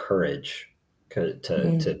pastoral courage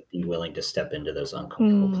to be willing to step into those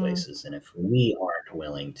uncomfortable places. And if we aren't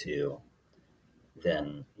willing to,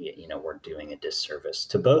 then, we're doing a disservice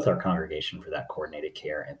to both our congregation for that coordinated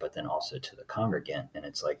care, but then also to the congregant. And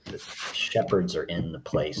it's like the shepherds are in the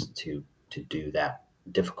place to do that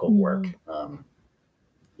difficult work. So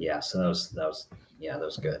that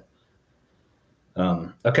was good.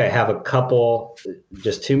 Okay, I have a couple,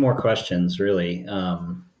 just two more questions, really.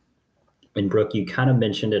 And Brooke, you kind of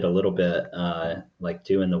mentioned it a little bit, like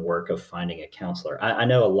doing the work of finding a counselor. I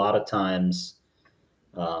know a lot of times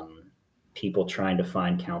people trying to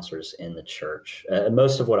find counselors in the church.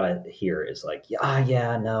 Most of what I hear is like,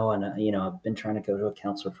 no, and I've been trying to go to a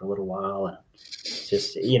counselor for a little while, and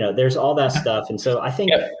just there's all that stuff. And so I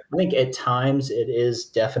think at times it is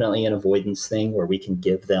definitely an avoidance thing where we can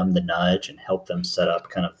give them the nudge and help them set up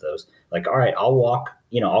kind of those, like, all right, I'll walk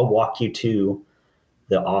you to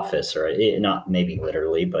the office, or not maybe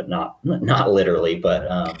literally, but not literally,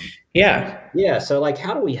 but so like,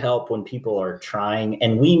 how do we help when people are trying,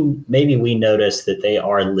 and we notice that they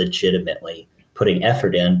are legitimately putting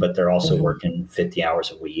effort in, but they're also working 50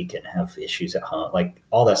 hours a week and have issues at home, like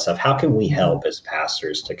all that stuff. How can we help as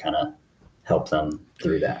pastors to kind of help them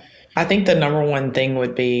through that? I think the number one thing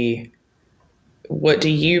would be, what do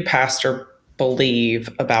you, pastor, believe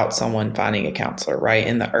about someone finding a counselor, right?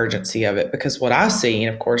 And the urgency of it. Because what I see,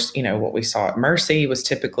 and of course, what we saw at Mercy was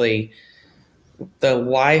typically the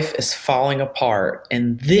life is falling apart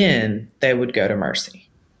and then they would go to Mercy,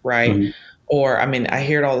 right? Or, I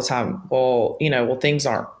hear it all the time. Well, things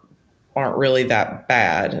aren't aren't really that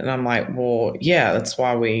bad. And I'm like, well, yeah, that's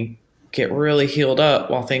why we get really healed up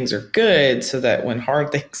while things are good, so that when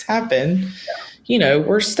hard things happen,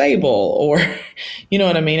 we're stable, or, you know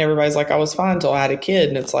what I mean? Everybody's like, I was fine until I had a kid.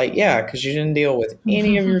 And it's like, yeah, because you didn't deal with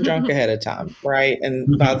any of your junk ahead of time. Right.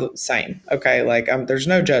 And by the same, okay, like there's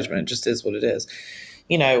no judgment. It just is what it is.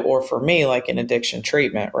 Or for me, like in addiction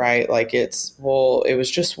treatment, right? Like it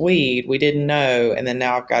was just weed. We didn't know. And then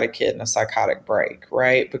now I've got a kid in a psychotic break,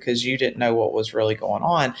 right? Because you didn't know what was really going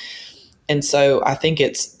on. And so I think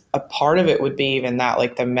it's a part of it would be even that,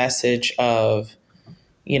 like the message of,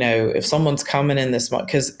 if someone's coming in this month,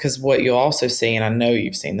 because what you'll also see, and I know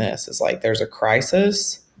you've seen this, is like there's a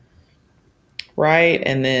crisis, right?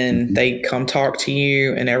 And then they come talk to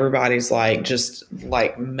you and everybody's like just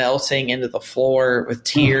like melting into the floor with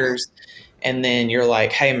tears. And then you're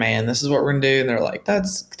like, hey man, this is what we're gonna do. And they're like,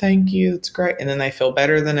 thank you, it's great. And then they feel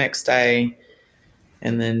better the next day.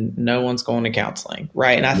 And then no one's going to counseling,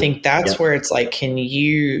 right? And I think that's where it's like, can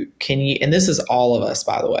you, and this is all of us,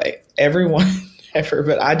 by the way, everyone ever,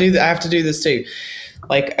 but I have to do this too.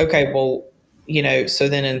 Like, okay, well, so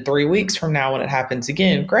then in 3 weeks from now, when it happens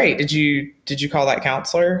again, great. Did you call that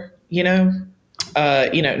counselor? No.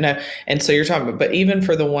 And so you're talking about, but even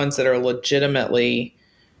for the ones that are legitimately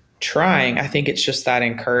trying, I think it's just that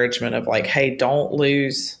encouragement of like, hey, don't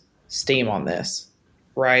lose steam on this.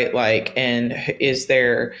 Right. Like, and is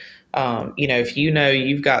there, if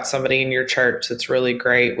you've got somebody in your church that's really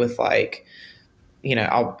great with like,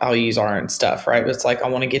 I'll use our own stuff, right? But it's like, I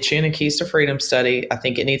want to get you in a Keys to Freedom study. I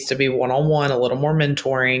think it needs to be one-on-one, a little more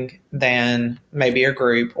mentoring than maybe a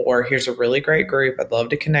group, or here's a really great group I'd love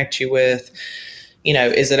to connect you with.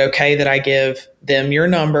 Is it okay that I give them your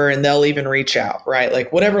number and they'll even reach out, right?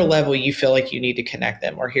 Like whatever level you feel like you need to connect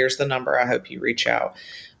them, or here's the number, I hope you reach out.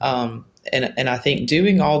 And I think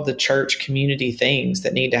doing all the church community things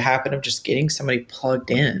that need to happen of just getting somebody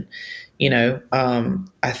plugged in,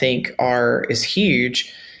 I think is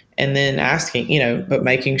huge. And then asking, but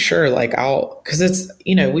making sure like because it's,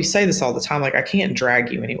 we say this all the time, like I can't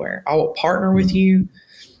drag you anywhere. I will partner with you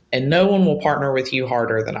and no one will partner with you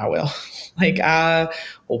harder than I will. Like I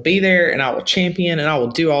will be there and I will champion and I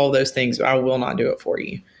will do all of those things, but I will not do it for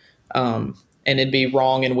you. And it'd be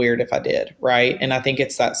wrong and weird if I did. Right. And I think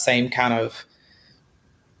it's that same kind of,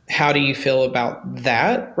 how do you feel about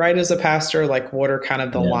that? Right. As a pastor, like what are kind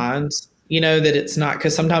of the lines, that it's not,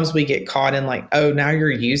 because sometimes we get caught in like, oh, now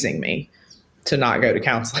you're using me to not go to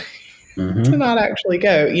counseling, to not actually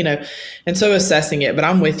go, and so assessing it. But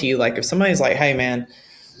I'm with you. Like if somebody's like, hey man,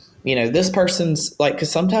 this person's like,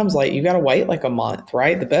 because sometimes like you got to wait like a month,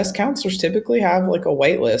 right? The best counselors typically have like a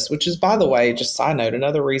wait list, which is, by the way, just side note,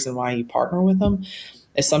 another reason why you partner with them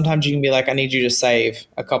is sometimes you can be like, I need you to save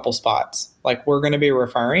a couple spots. Like we're going to be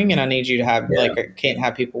referring and I need you to have like, I can't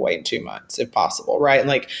have people waiting 2 months if possible. Right. And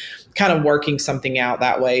like kind of working something out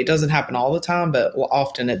that way. It doesn't happen all the time, but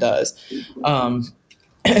often it does.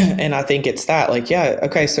 And I think it's that like, yeah.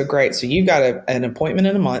 Okay. So great. So you've got an appointment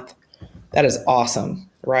in a month. That is awesome.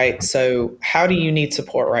 Right. So how do you need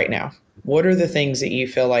support right now? What are the things that you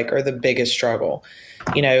feel like are the biggest struggle?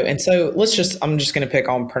 And so I'm just going to pick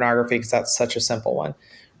on pornography because that's such a simple one.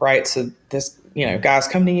 Right. So this, guys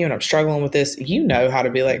come to you and I'm struggling with this, how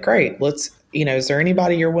to be like, great, let's, is there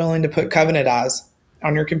anybody you're willing to put Covenant Eyes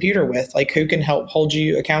on your computer with? Like who can help hold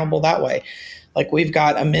you accountable that way? Like we've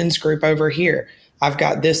got a men's group over here. I've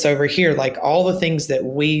got this over here, like all the things that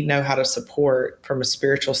we know how to support from a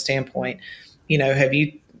spiritual standpoint. Have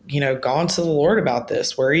you, gone to the Lord about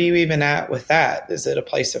this? Where are you even at with that? Is it a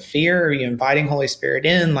place of fear? Are you inviting Holy Spirit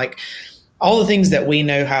in? Like all the things that we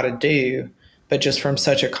know how to do, but just from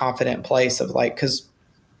such a confident place of like, because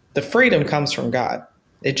the freedom comes from God.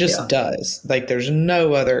 It just does. Like there's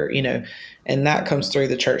no other, and that comes through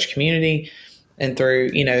the church community and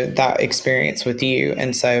through, that experience with you.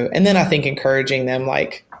 And so, and then I think encouraging them,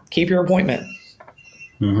 like keep your appointment.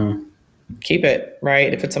 Keep it,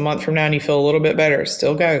 right? If it's a month from now and you feel a little bit better,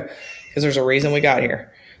 still go, because there's a reason we got here.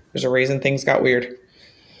 There's a reason things got weird.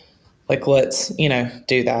 Like, let's,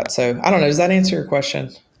 do that. So I don't know. Does that answer your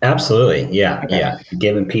question? Absolutely. Yeah. Okay. Yeah.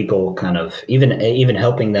 Giving people kind of even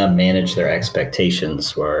helping them manage their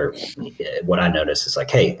expectations, where what I notice is like,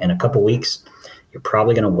 hey, in a couple weeks, you're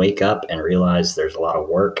probably going to wake up and realize there's a lot of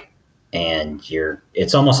work. And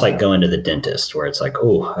it's almost like going to the dentist, where it's like,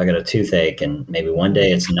 oh, I got a toothache, and maybe one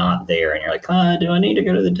day it's not there, and you're like, do I need to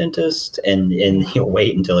go to the dentist? And you'll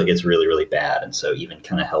wait until it gets really, really bad. And so even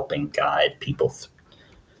kind of helping guide people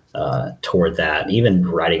toward that, even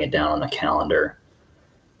writing it down on the calendar,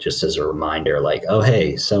 just as a reminder, like, oh,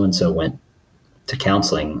 hey, so-and-so went to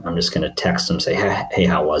counseling, I'm just going to text them, say, hey,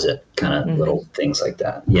 how was it? Kind of little things like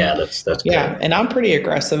that. Yeah, that's yeah. good. And I'm pretty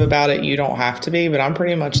aggressive about it. You don't have to be, but I'm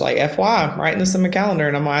pretty much like, FY, I'm writing this in my calendar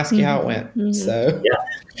and I'm going to ask you how it went. So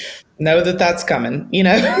know that that's coming,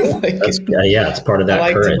 like, it's part of that. I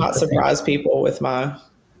like courage, to not surprise people with my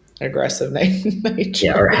aggressive nature.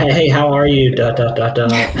 Yeah, or hey, how are you? ... Yeah,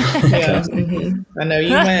 I know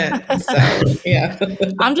you went. So yeah.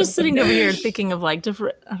 I'm just sitting over here thinking of like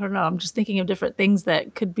different. I don't know. I'm just thinking of different things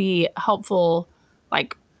that could be helpful,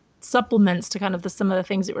 like supplements to kind of some of the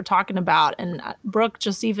things that we're talking about. And Brooke,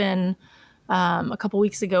 just even a couple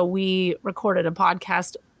weeks ago, we recorded a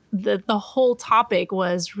podcast. The whole topic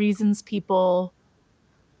was reasons people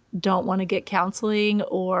don't want to get counseling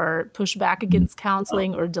or push back against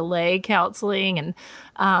counseling or delay counseling. And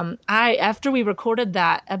after we recorded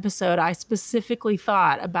that episode, I specifically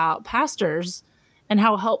thought about pastors and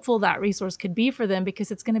how helpful that resource could be for them,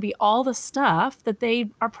 because it's going to be all the stuff that they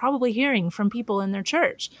are probably hearing from people in their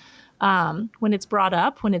church. When it's brought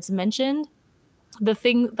up, when it's mentioned, the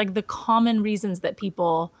thing, like the common reasons that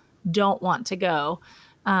people don't want to go.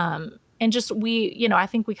 And just I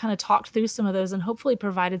think we kind of talked through some of those and hopefully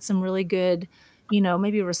provided some really good,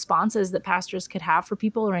 maybe responses that pastors could have for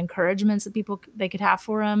people, or encouragements that they could have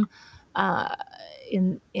for them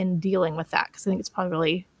in dealing with that. Because I think it's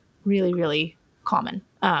probably really, really, really common.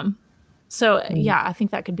 I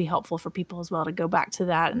think that could be helpful for people as well to go back to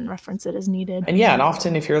that and reference it as needed. And and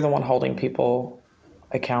often if you're the one holding people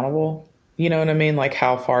accountable, you know what I mean? Like,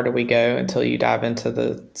 how far do we go until you dive into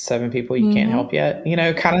the 7 people you can't help yet,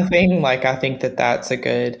 kind of thing. Like, I think that's a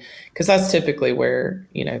good, because that's typically where,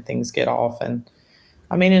 things get off. And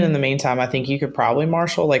I mean, and in the meantime, I think you could probably,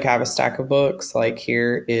 Marshall, like have a stack of books. Like,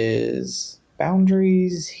 here is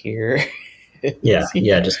boundaries, here.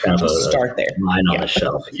 Just kind of start there. Mine on the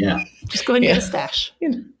shelf. Yeah. Just go and get a stash.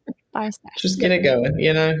 Buy a stash. Just get it going.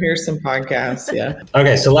 Here's some podcasts. Yeah.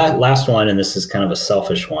 Okay. So last one, and this is kind of a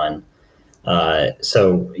selfish one.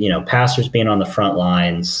 Pastors being on the front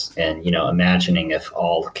lines and, imagining if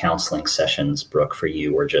all counseling sessions, Brooke, for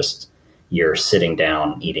you were just you're sitting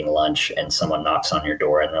down eating lunch and someone knocks on your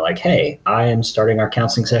door and they're like, hey, I am starting our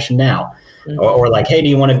counseling session now. Mm-hmm. Or like, hey, do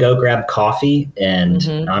you want to go grab coffee? And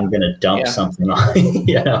I'm going to dump something on,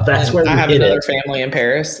 that's where I have another family in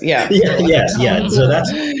Paris. Yeah. Yeah. So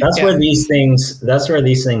that's where these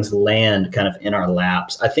things land kind of in our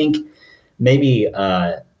laps. I think maybe,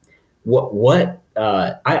 I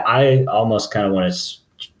almost kind of want to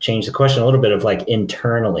change the question a little bit of like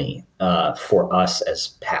internally for us as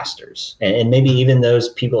pastors, and maybe even those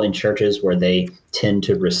people in churches where they tend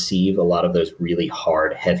to receive a lot of those really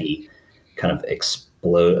hard, heavy kind of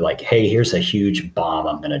explode, like, hey, here's a huge bomb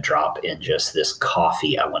I'm going to drop in just this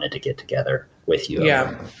coffee I wanted to get together with you.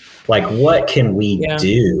 Yeah. Like, what can we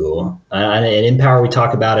do? And in Empower, we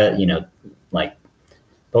talk about it,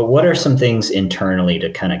 but what are some things internally to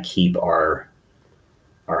kind of keep our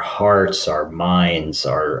hearts, our minds,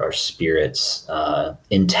 our spirits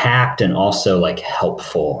intact and also like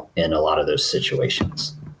helpful in a lot of those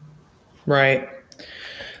situations? Right.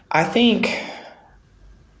 I think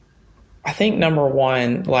number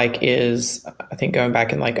one, is going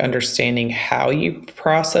back and like understanding how you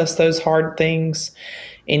process those hard things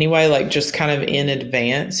anyway, like just kind of in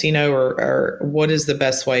advance, or what is the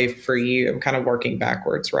best way for you? I'm kind of working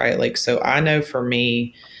backwards, right? Like, so I know for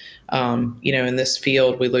me, in this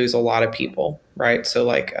field, we lose a lot of people, right? So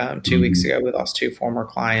like 2 weeks ago, we lost 2 former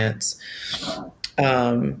clients.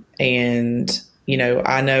 And,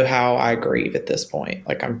 I know how I grieve at this point.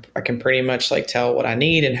 Like I can pretty much like tell what I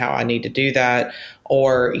need and how I need to do that.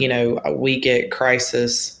 Or, we get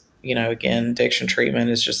crisis, again, addiction treatment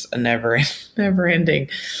is just a never ending,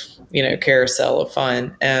 carousel of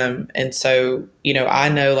fun. And so, I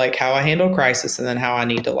know like how I handle crisis and then how I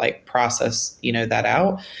need to like process, that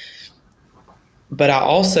out. But I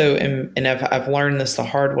also am, and I've learned this the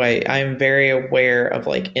hard way, I'm very aware of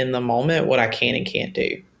like in the moment what I can and can't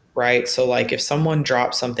do, right? So like if someone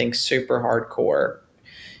drops something super hardcore,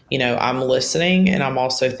 I'm listening and I'm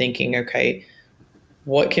also thinking, okay,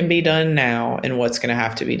 what can be done now and what's going to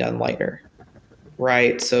have to be done later,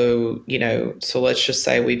 right? So, so let's just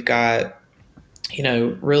say we've got,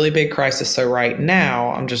 really big crisis. So right now,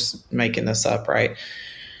 I'm just making this up, right?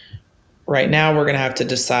 Right now, we're going to have to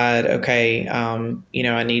decide, okay,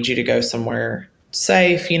 I need you to go somewhere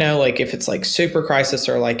safe, like if it's like super crisis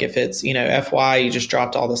or like if it's, FY, you just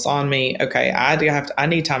dropped all this on me. Okay, I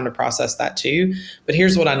need time to process that too. But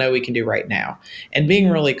here's what I know we can do right now. And being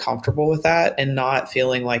really comfortable with that and not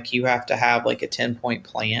feeling like you have to have like a 10-point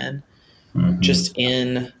plan just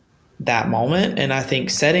in that moment. And I think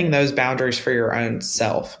setting those boundaries for your own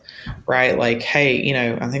self, right? Like,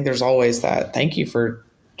 hey, I think there's always that, thank you for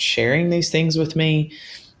sharing these things with me.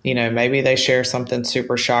 Maybe they share something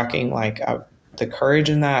super shocking, like the courage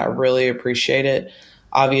in that. I really appreciate it.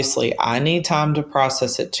 Obviously, I need time to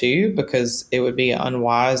process it too, because it would be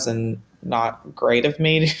unwise and not great of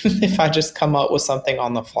me if I just come up with something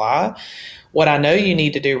on the fly. What I know you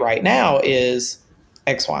need to do right now is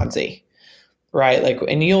X, Y, and Z, right? Like,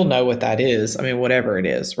 and you'll know what that is. I mean, whatever it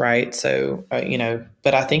is, right? So,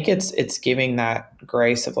 but I think it's giving that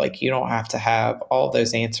grace of like, you don't have to have all of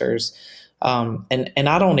those answers. And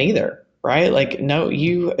I don't either, right? Like, no,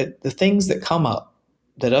 the things that come up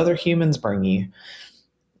that other humans bring you,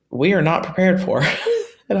 we are not prepared for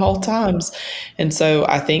at all times. And so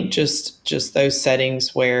I think just those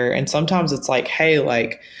settings where, and sometimes it's like, hey,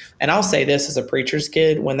 like, and I'll say this as a preacher's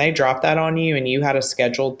kid, when they drop that on you and you had a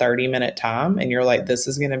scheduled 30-minute time and you're like, this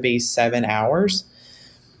is going to be 7 hours,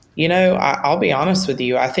 I'll be honest with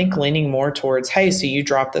you. I think leaning more towards, hey, so you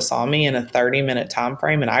dropped this on me in a 30-minute time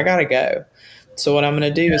frame and I got to go. So what I'm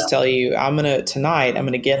going to do is tell you, tonight, I'm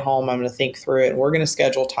going to get home, I'm going to think through it, and we're going to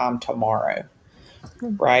schedule time tomorrow.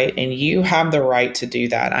 Right. And you have the right to do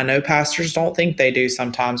that. I know pastors don't think they do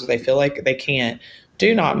sometimes, or they feel like they can't.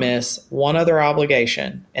 Do not miss one other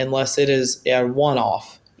obligation unless it is a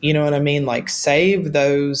one-off. You know what I mean? Like, save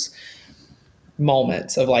those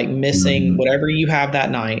moments of like missing whatever you have that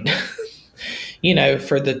night,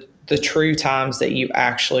 for the true times that you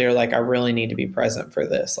actually are like, I really need to be present for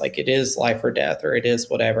this. Like, it is life or death, or it is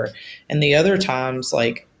whatever. And the other times,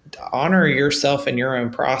 like, honor yourself in your own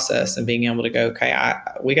process and being able to go, okay,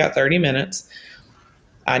 we got 30 minutes.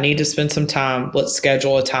 I need to spend some time. Let's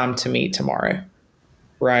schedule a time to meet tomorrow.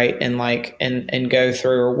 Right. And like, and go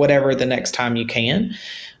through, or whatever the next time you can.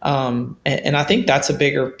 And I think that's a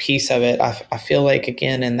bigger piece of it. I feel like,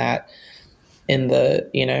 again, in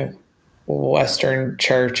the, Western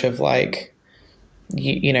church of like,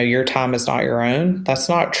 your time is not your own. That's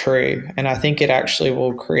not true. And I think it actually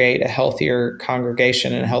will create a healthier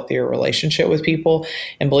congregation and a healthier relationship with people.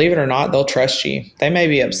 And believe it or not, they'll trust you. They may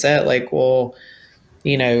be upset, like, well,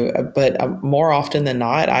 but more often than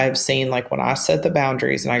not, I've seen, like, when I set the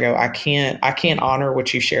boundaries and I go, I can't honor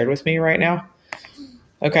what you shared with me right now.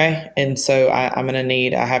 Okay. And so I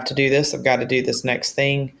have to do this. I've got to do this next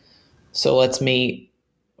thing. So let's meet,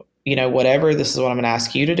 whatever. This is what I'm going to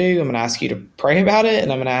ask you to do. I'm going to ask you to pray about it.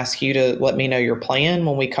 And I'm going to ask you to let me know your plan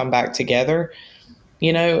when we come back together,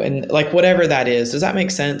 and like, whatever that is. Does that make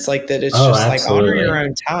sense? Like, that it's just absolutely. Like, honor your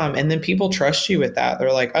own time. And then people trust you with that.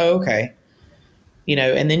 They're like, oh, okay.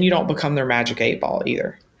 And then you don't become their magic 8-ball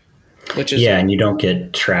either, which is, and you don't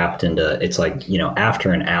get trapped into, it's like,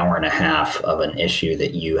 after an hour and a half of an issue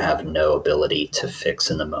that you have no ability to fix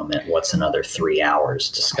in the moment, what's another 3 hours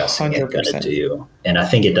discussing 100%. It going to do? And I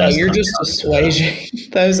think it does. You're just assuaging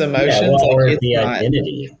those emotions. Or the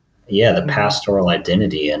identity. Yeah. The pastoral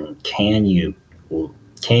identity. And can you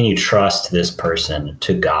trust this person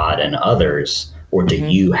to God and others, or do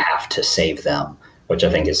you have to save them? Which I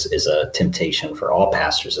think is a temptation for all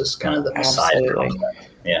pastors, is kind of the Messiah concept.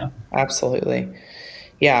 Yeah, absolutely.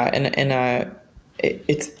 Yeah, and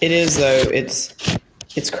it's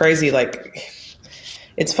crazy. Like,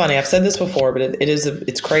 it's funny. I've said this before, but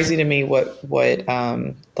it's crazy to me what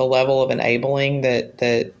the level of enabling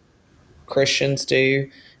that Christians do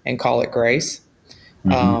and call it grace,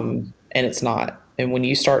 and it's not. And when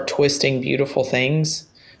you start twisting beautiful things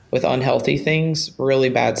with unhealthy things, really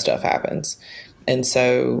bad stuff happens. And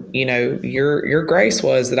so, your grace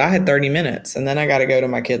was that I had 30 minutes and then I got to go to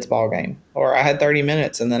my kid's ball game, or I had 30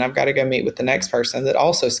 minutes and then I've got to go meet with the next person that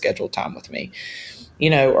also scheduled time with me,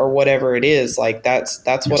 or whatever it is. Like, that's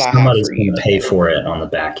what I have for you. Somebody's going to pay for it on the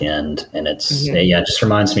back end. And it just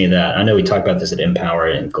reminds me of that. I know we talked about this at Empower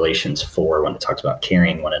in Galatians 4, when it talks about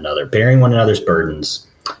carrying one another, bearing one another's burdens,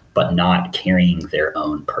 but not carrying their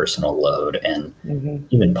own personal load. And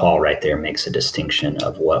even Paul right there makes a distinction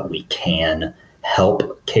of what we can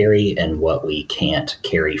help carry and what we can't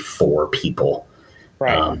carry for people.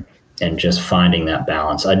 Right. And just finding that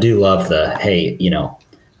balance. I do love hey,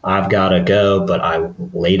 I've got to go, but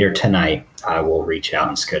later tonight, I will reach out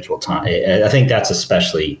and schedule time. I think that's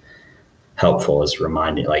especially helpful, is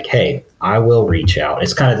reminding, like, hey, I will reach out.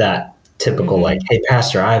 It's kind of that typical, like, hey,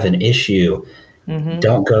 pastor, I have an issue.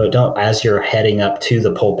 Don't as you're heading up to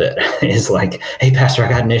the pulpit, is like, hey, pastor, I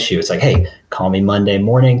got an issue. It's like, hey, call me Monday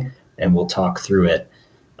morning and we'll talk through it.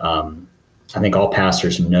 I think all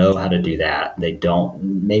pastors know how to do that. They don't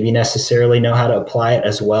maybe necessarily know how to apply it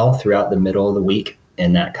as well throughout the middle of the week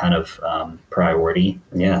in that kind of priority.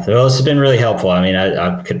 Yeah, so this has been really helpful. I mean,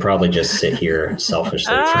 I could probably just sit here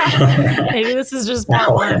selfishly. Maybe this is just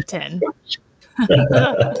part 1 of 10.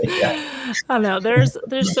 Yeah. I know there's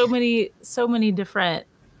so many different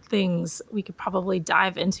things we could probably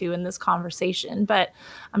dive into in this conversation, but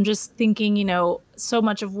I'm just thinking, so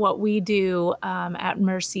much of what we do at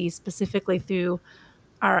Mercy, specifically through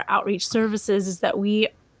our outreach services, is that we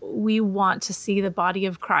want to see the body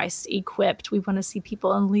of Christ equipped. We want to see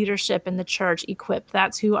people in leadership in the church equipped.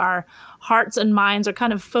 That's who our hearts and minds are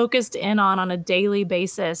kind of focused in on a daily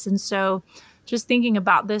basis. And so just thinking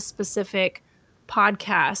about this specific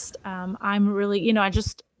podcast, I'm really, I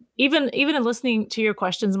just, even in listening to your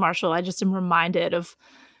questions, Marshall, I just am reminded of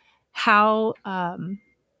how,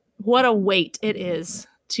 what a weight it is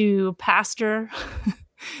to pastor,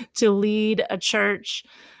 to lead a church.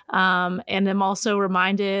 And I'm also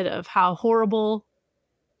reminded of how horrible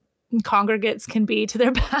congregates can be to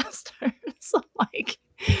their pastors. Like,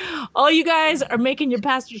 all you guys are making your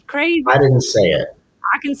pastors crazy. I didn't say it.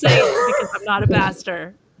 I can say it because I'm not a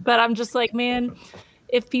pastor, but I'm just like, man,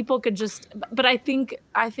 if people could just, but I think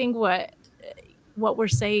what we're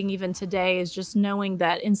saying even today is just knowing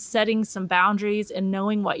that in setting some boundaries and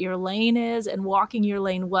knowing what your lane is and walking your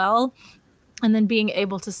lane well, and then being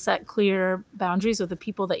able to set clear boundaries with the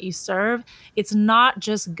people that you serve, it's not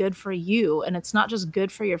just good for you and it's not just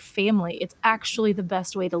good for your family. It's actually the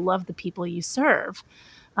best way to love the people you serve.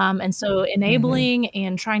 And so enabling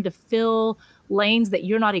and trying to fill lanes that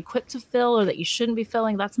you're not equipped to fill or that you shouldn't be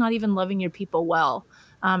filling, that's not even loving your people well.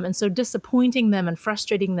 And so disappointing them and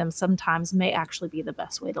frustrating them sometimes may actually be the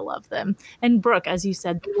best way to love them. And Brooke, as you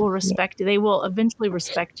said, they will respect you. They will eventually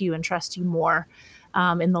respect you and trust you more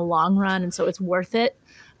in the long run. And so it's worth it.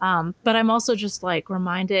 But I'm also just like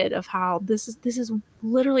reminded of how this is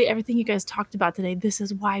literally everything you guys talked about today. This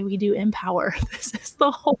is why we do Empower. This is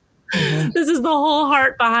the whole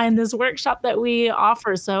heart behind this workshop that we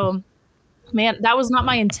offer. So man, that was not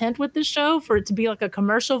my intent with this show, for it to be like a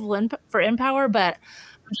commercial for Empower, but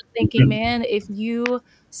I'm just thinking, man, if you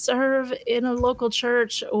serve in a local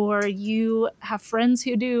church or you have friends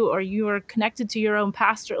who do, or you are connected to your own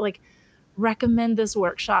pastor, like recommend this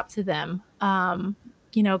workshop to them. Come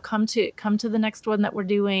to the next one that we're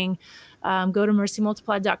doing. Go to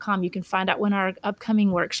mercymultiplied.com. You can find out when our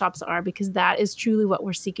upcoming workshops are, because that is truly what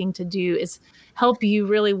we're seeking to do, is help you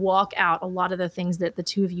really walk out a lot of the things that the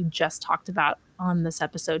two of you just talked about on this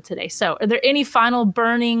episode today. So are there any final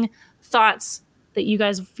burning thoughts that you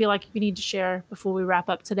guys feel like you need to share before we wrap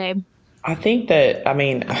up today? I think that,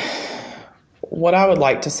 what I would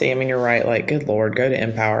like to see, you're right, like, good Lord, go to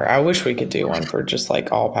Empower. I wish we could do one for just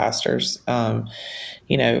like all pastors, but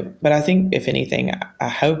I think if anything, I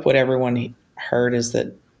hope what everyone heard is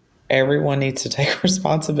that everyone needs to take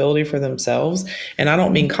responsibility for themselves. And I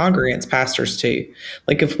don't mean congregants, pastors too.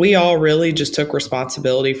 Like, if we all really just took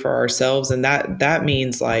responsibility for ourselves, and that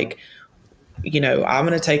means like, I'm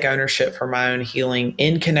going to take ownership for my own healing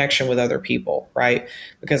in connection with other people, right?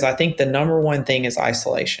 Because I think the number one thing is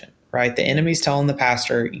isolation, right? The enemy's telling the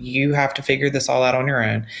pastor, you have to figure this all out on your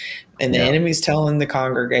own. And the enemy's telling the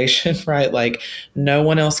congregation, right? Like, no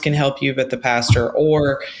one else can help you but the pastor.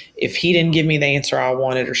 Or if he didn't give me the answer I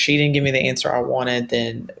wanted, or she didn't give me the answer I wanted,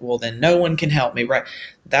 then no one can help me, right?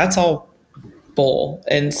 That's all bull.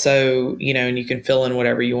 And so, and you can fill in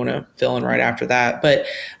whatever you want to fill in right after that. But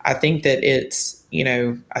I think that it's,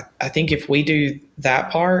 I think if we do that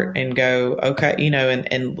part and go, okay,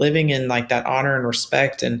 and living in like that honor and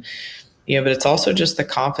respect, and, but it's also just the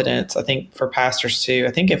confidence, I think, for pastors too.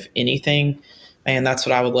 I think if anything, man, that's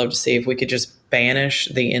what I would love to see, if we could just banish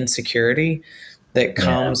the insecurity that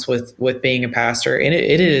comes with being a pastor. And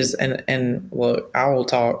it is, and look, I will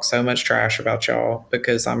talk so much trash about y'all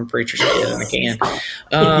because I'm a preacher's kid and I can,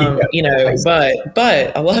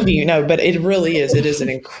 but I love you, but it really is, it is an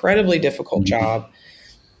incredibly difficult job.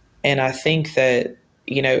 And I think that,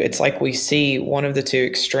 it's like we see one of the two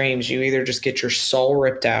extremes. You either just get your soul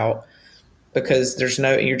ripped out because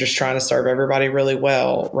you're just trying to serve everybody really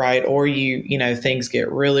well, right? Or things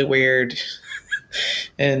get really weird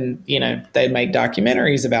and, they make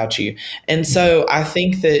documentaries about you. And so I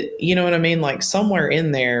think that, you know what I mean? Like, somewhere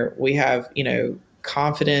in there we have,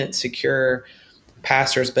 confident, secure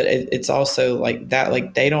pastors, but it's also like that,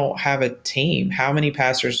 like, they don't have a team. How many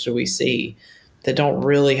pastors do we see that don't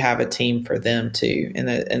really have a team for them too?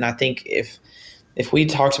 And I think if we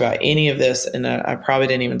talked about any of this, and I probably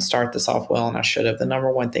didn't even start this off well, and I should have, the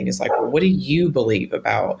number one thing is like, well, what do you believe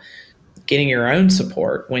about getting your own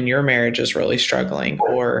support when your marriage is really struggling,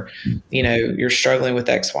 or, you're struggling with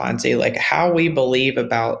X, Y, and Z? Like, how we believe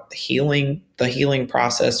about healing the healing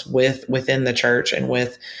process within the church and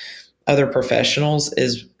with other professionals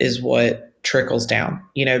is what trickles down,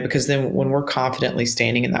 because then when we're confidently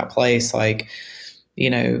standing in that place, like,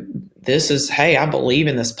 this is, hey, I believe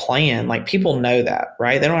in this plan. Like, people know that,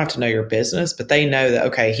 right? They don't have to know your business, but they know that,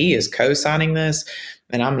 okay, he is co-signing this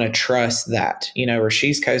and I'm going to trust that, or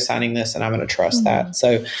she's co-signing this and I'm going to trust that.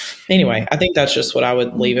 So anyway, I think that's just what I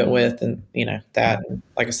would leave it with. And, that,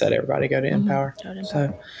 like I said, everybody go to Empower.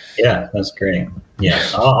 So yeah, that's great. Yeah.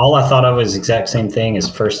 All I thought of was the exact same thing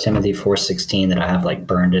as 1 Timothy 4:16 that I have like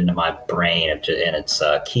burned into my brain. And it's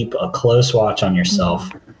keep a close watch on yourself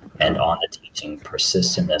and on the teaching,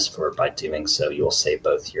 persist in this, for by doing so, you'll save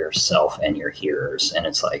both yourself and your hearers. And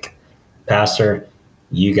it's like, Pastor,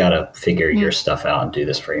 you got to figure your stuff out and do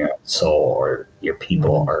this for your soul, or your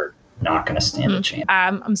people are not going to stand a chance.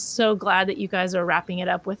 I'm so glad that you guys are wrapping it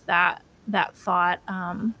up with that thought,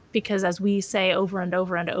 because as we say over and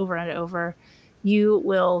over and over and over, you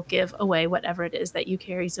will give away whatever it is that you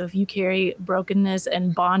carry. So if you carry brokenness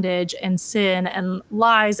and bondage and sin and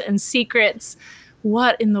lies and secrets,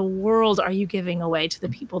 what in the world are you giving away to the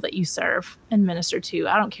people that you serve and minister to?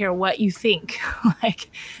 I don't care what you think,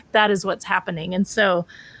 like, that is what's happening. And so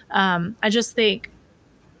I just think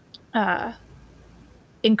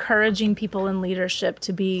encouraging people in leadership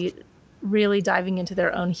to be really diving into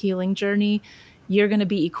their own healing journey, you're going to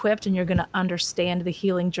be equipped and you're going to understand the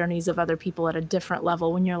healing journeys of other people at a different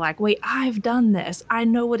level when you're like, wait, I've done this. I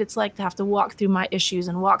know what it's like to have to walk through my issues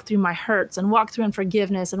and walk through my hurts and walk through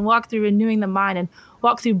unforgiveness and walk through renewing the mind and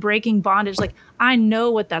walk through breaking bondage. Like, I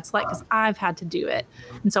know what that's like because I've had to do it.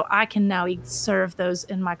 And so I can now serve those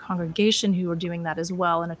in my congregation who are doing that as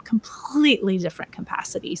well in a completely different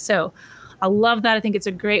capacity. So I love that. I think it's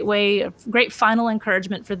a great way, a great final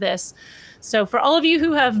encouragement for this. So for all of you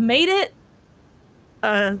who have made it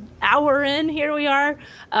an hour in, here we are.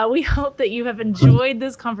 We hope that you have enjoyed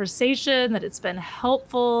this conversation, that it's been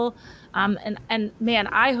helpful. And man,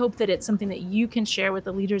 I hope that it's something that you can share with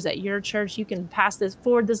the leaders at your church. You can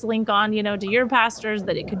forward this link on, to your pastors,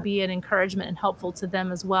 that it could be an encouragement and helpful to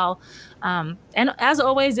them as well. And as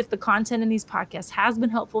always, if the content in these podcasts has been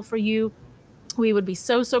helpful for you, we would be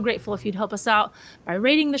so, so grateful if you'd help us out by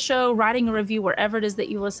rating the show, writing a review wherever it is that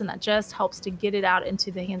you listen. That just helps to get it out into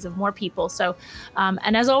the hands of more people. So,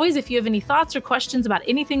 and as always, if you have any thoughts or questions about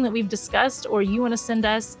anything that we've discussed, or you want to send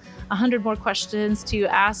us 100 more questions to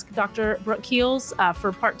ask Dr. Brooke Keels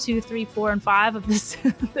for part 2, 3, 4, and 5 of this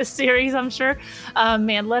series, I'm sure,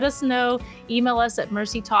 let us know. Email us at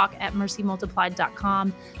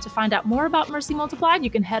mercytalk@mercymultiplied.com. To find out more about Mercy Multiplied, you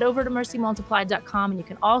can head over to mercymultiplied.com, and you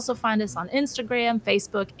can also find us on Instagram,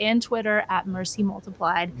 Facebook, and Twitter at Mercy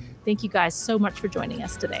Multiplied. Thank you guys so much for joining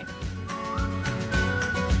us today.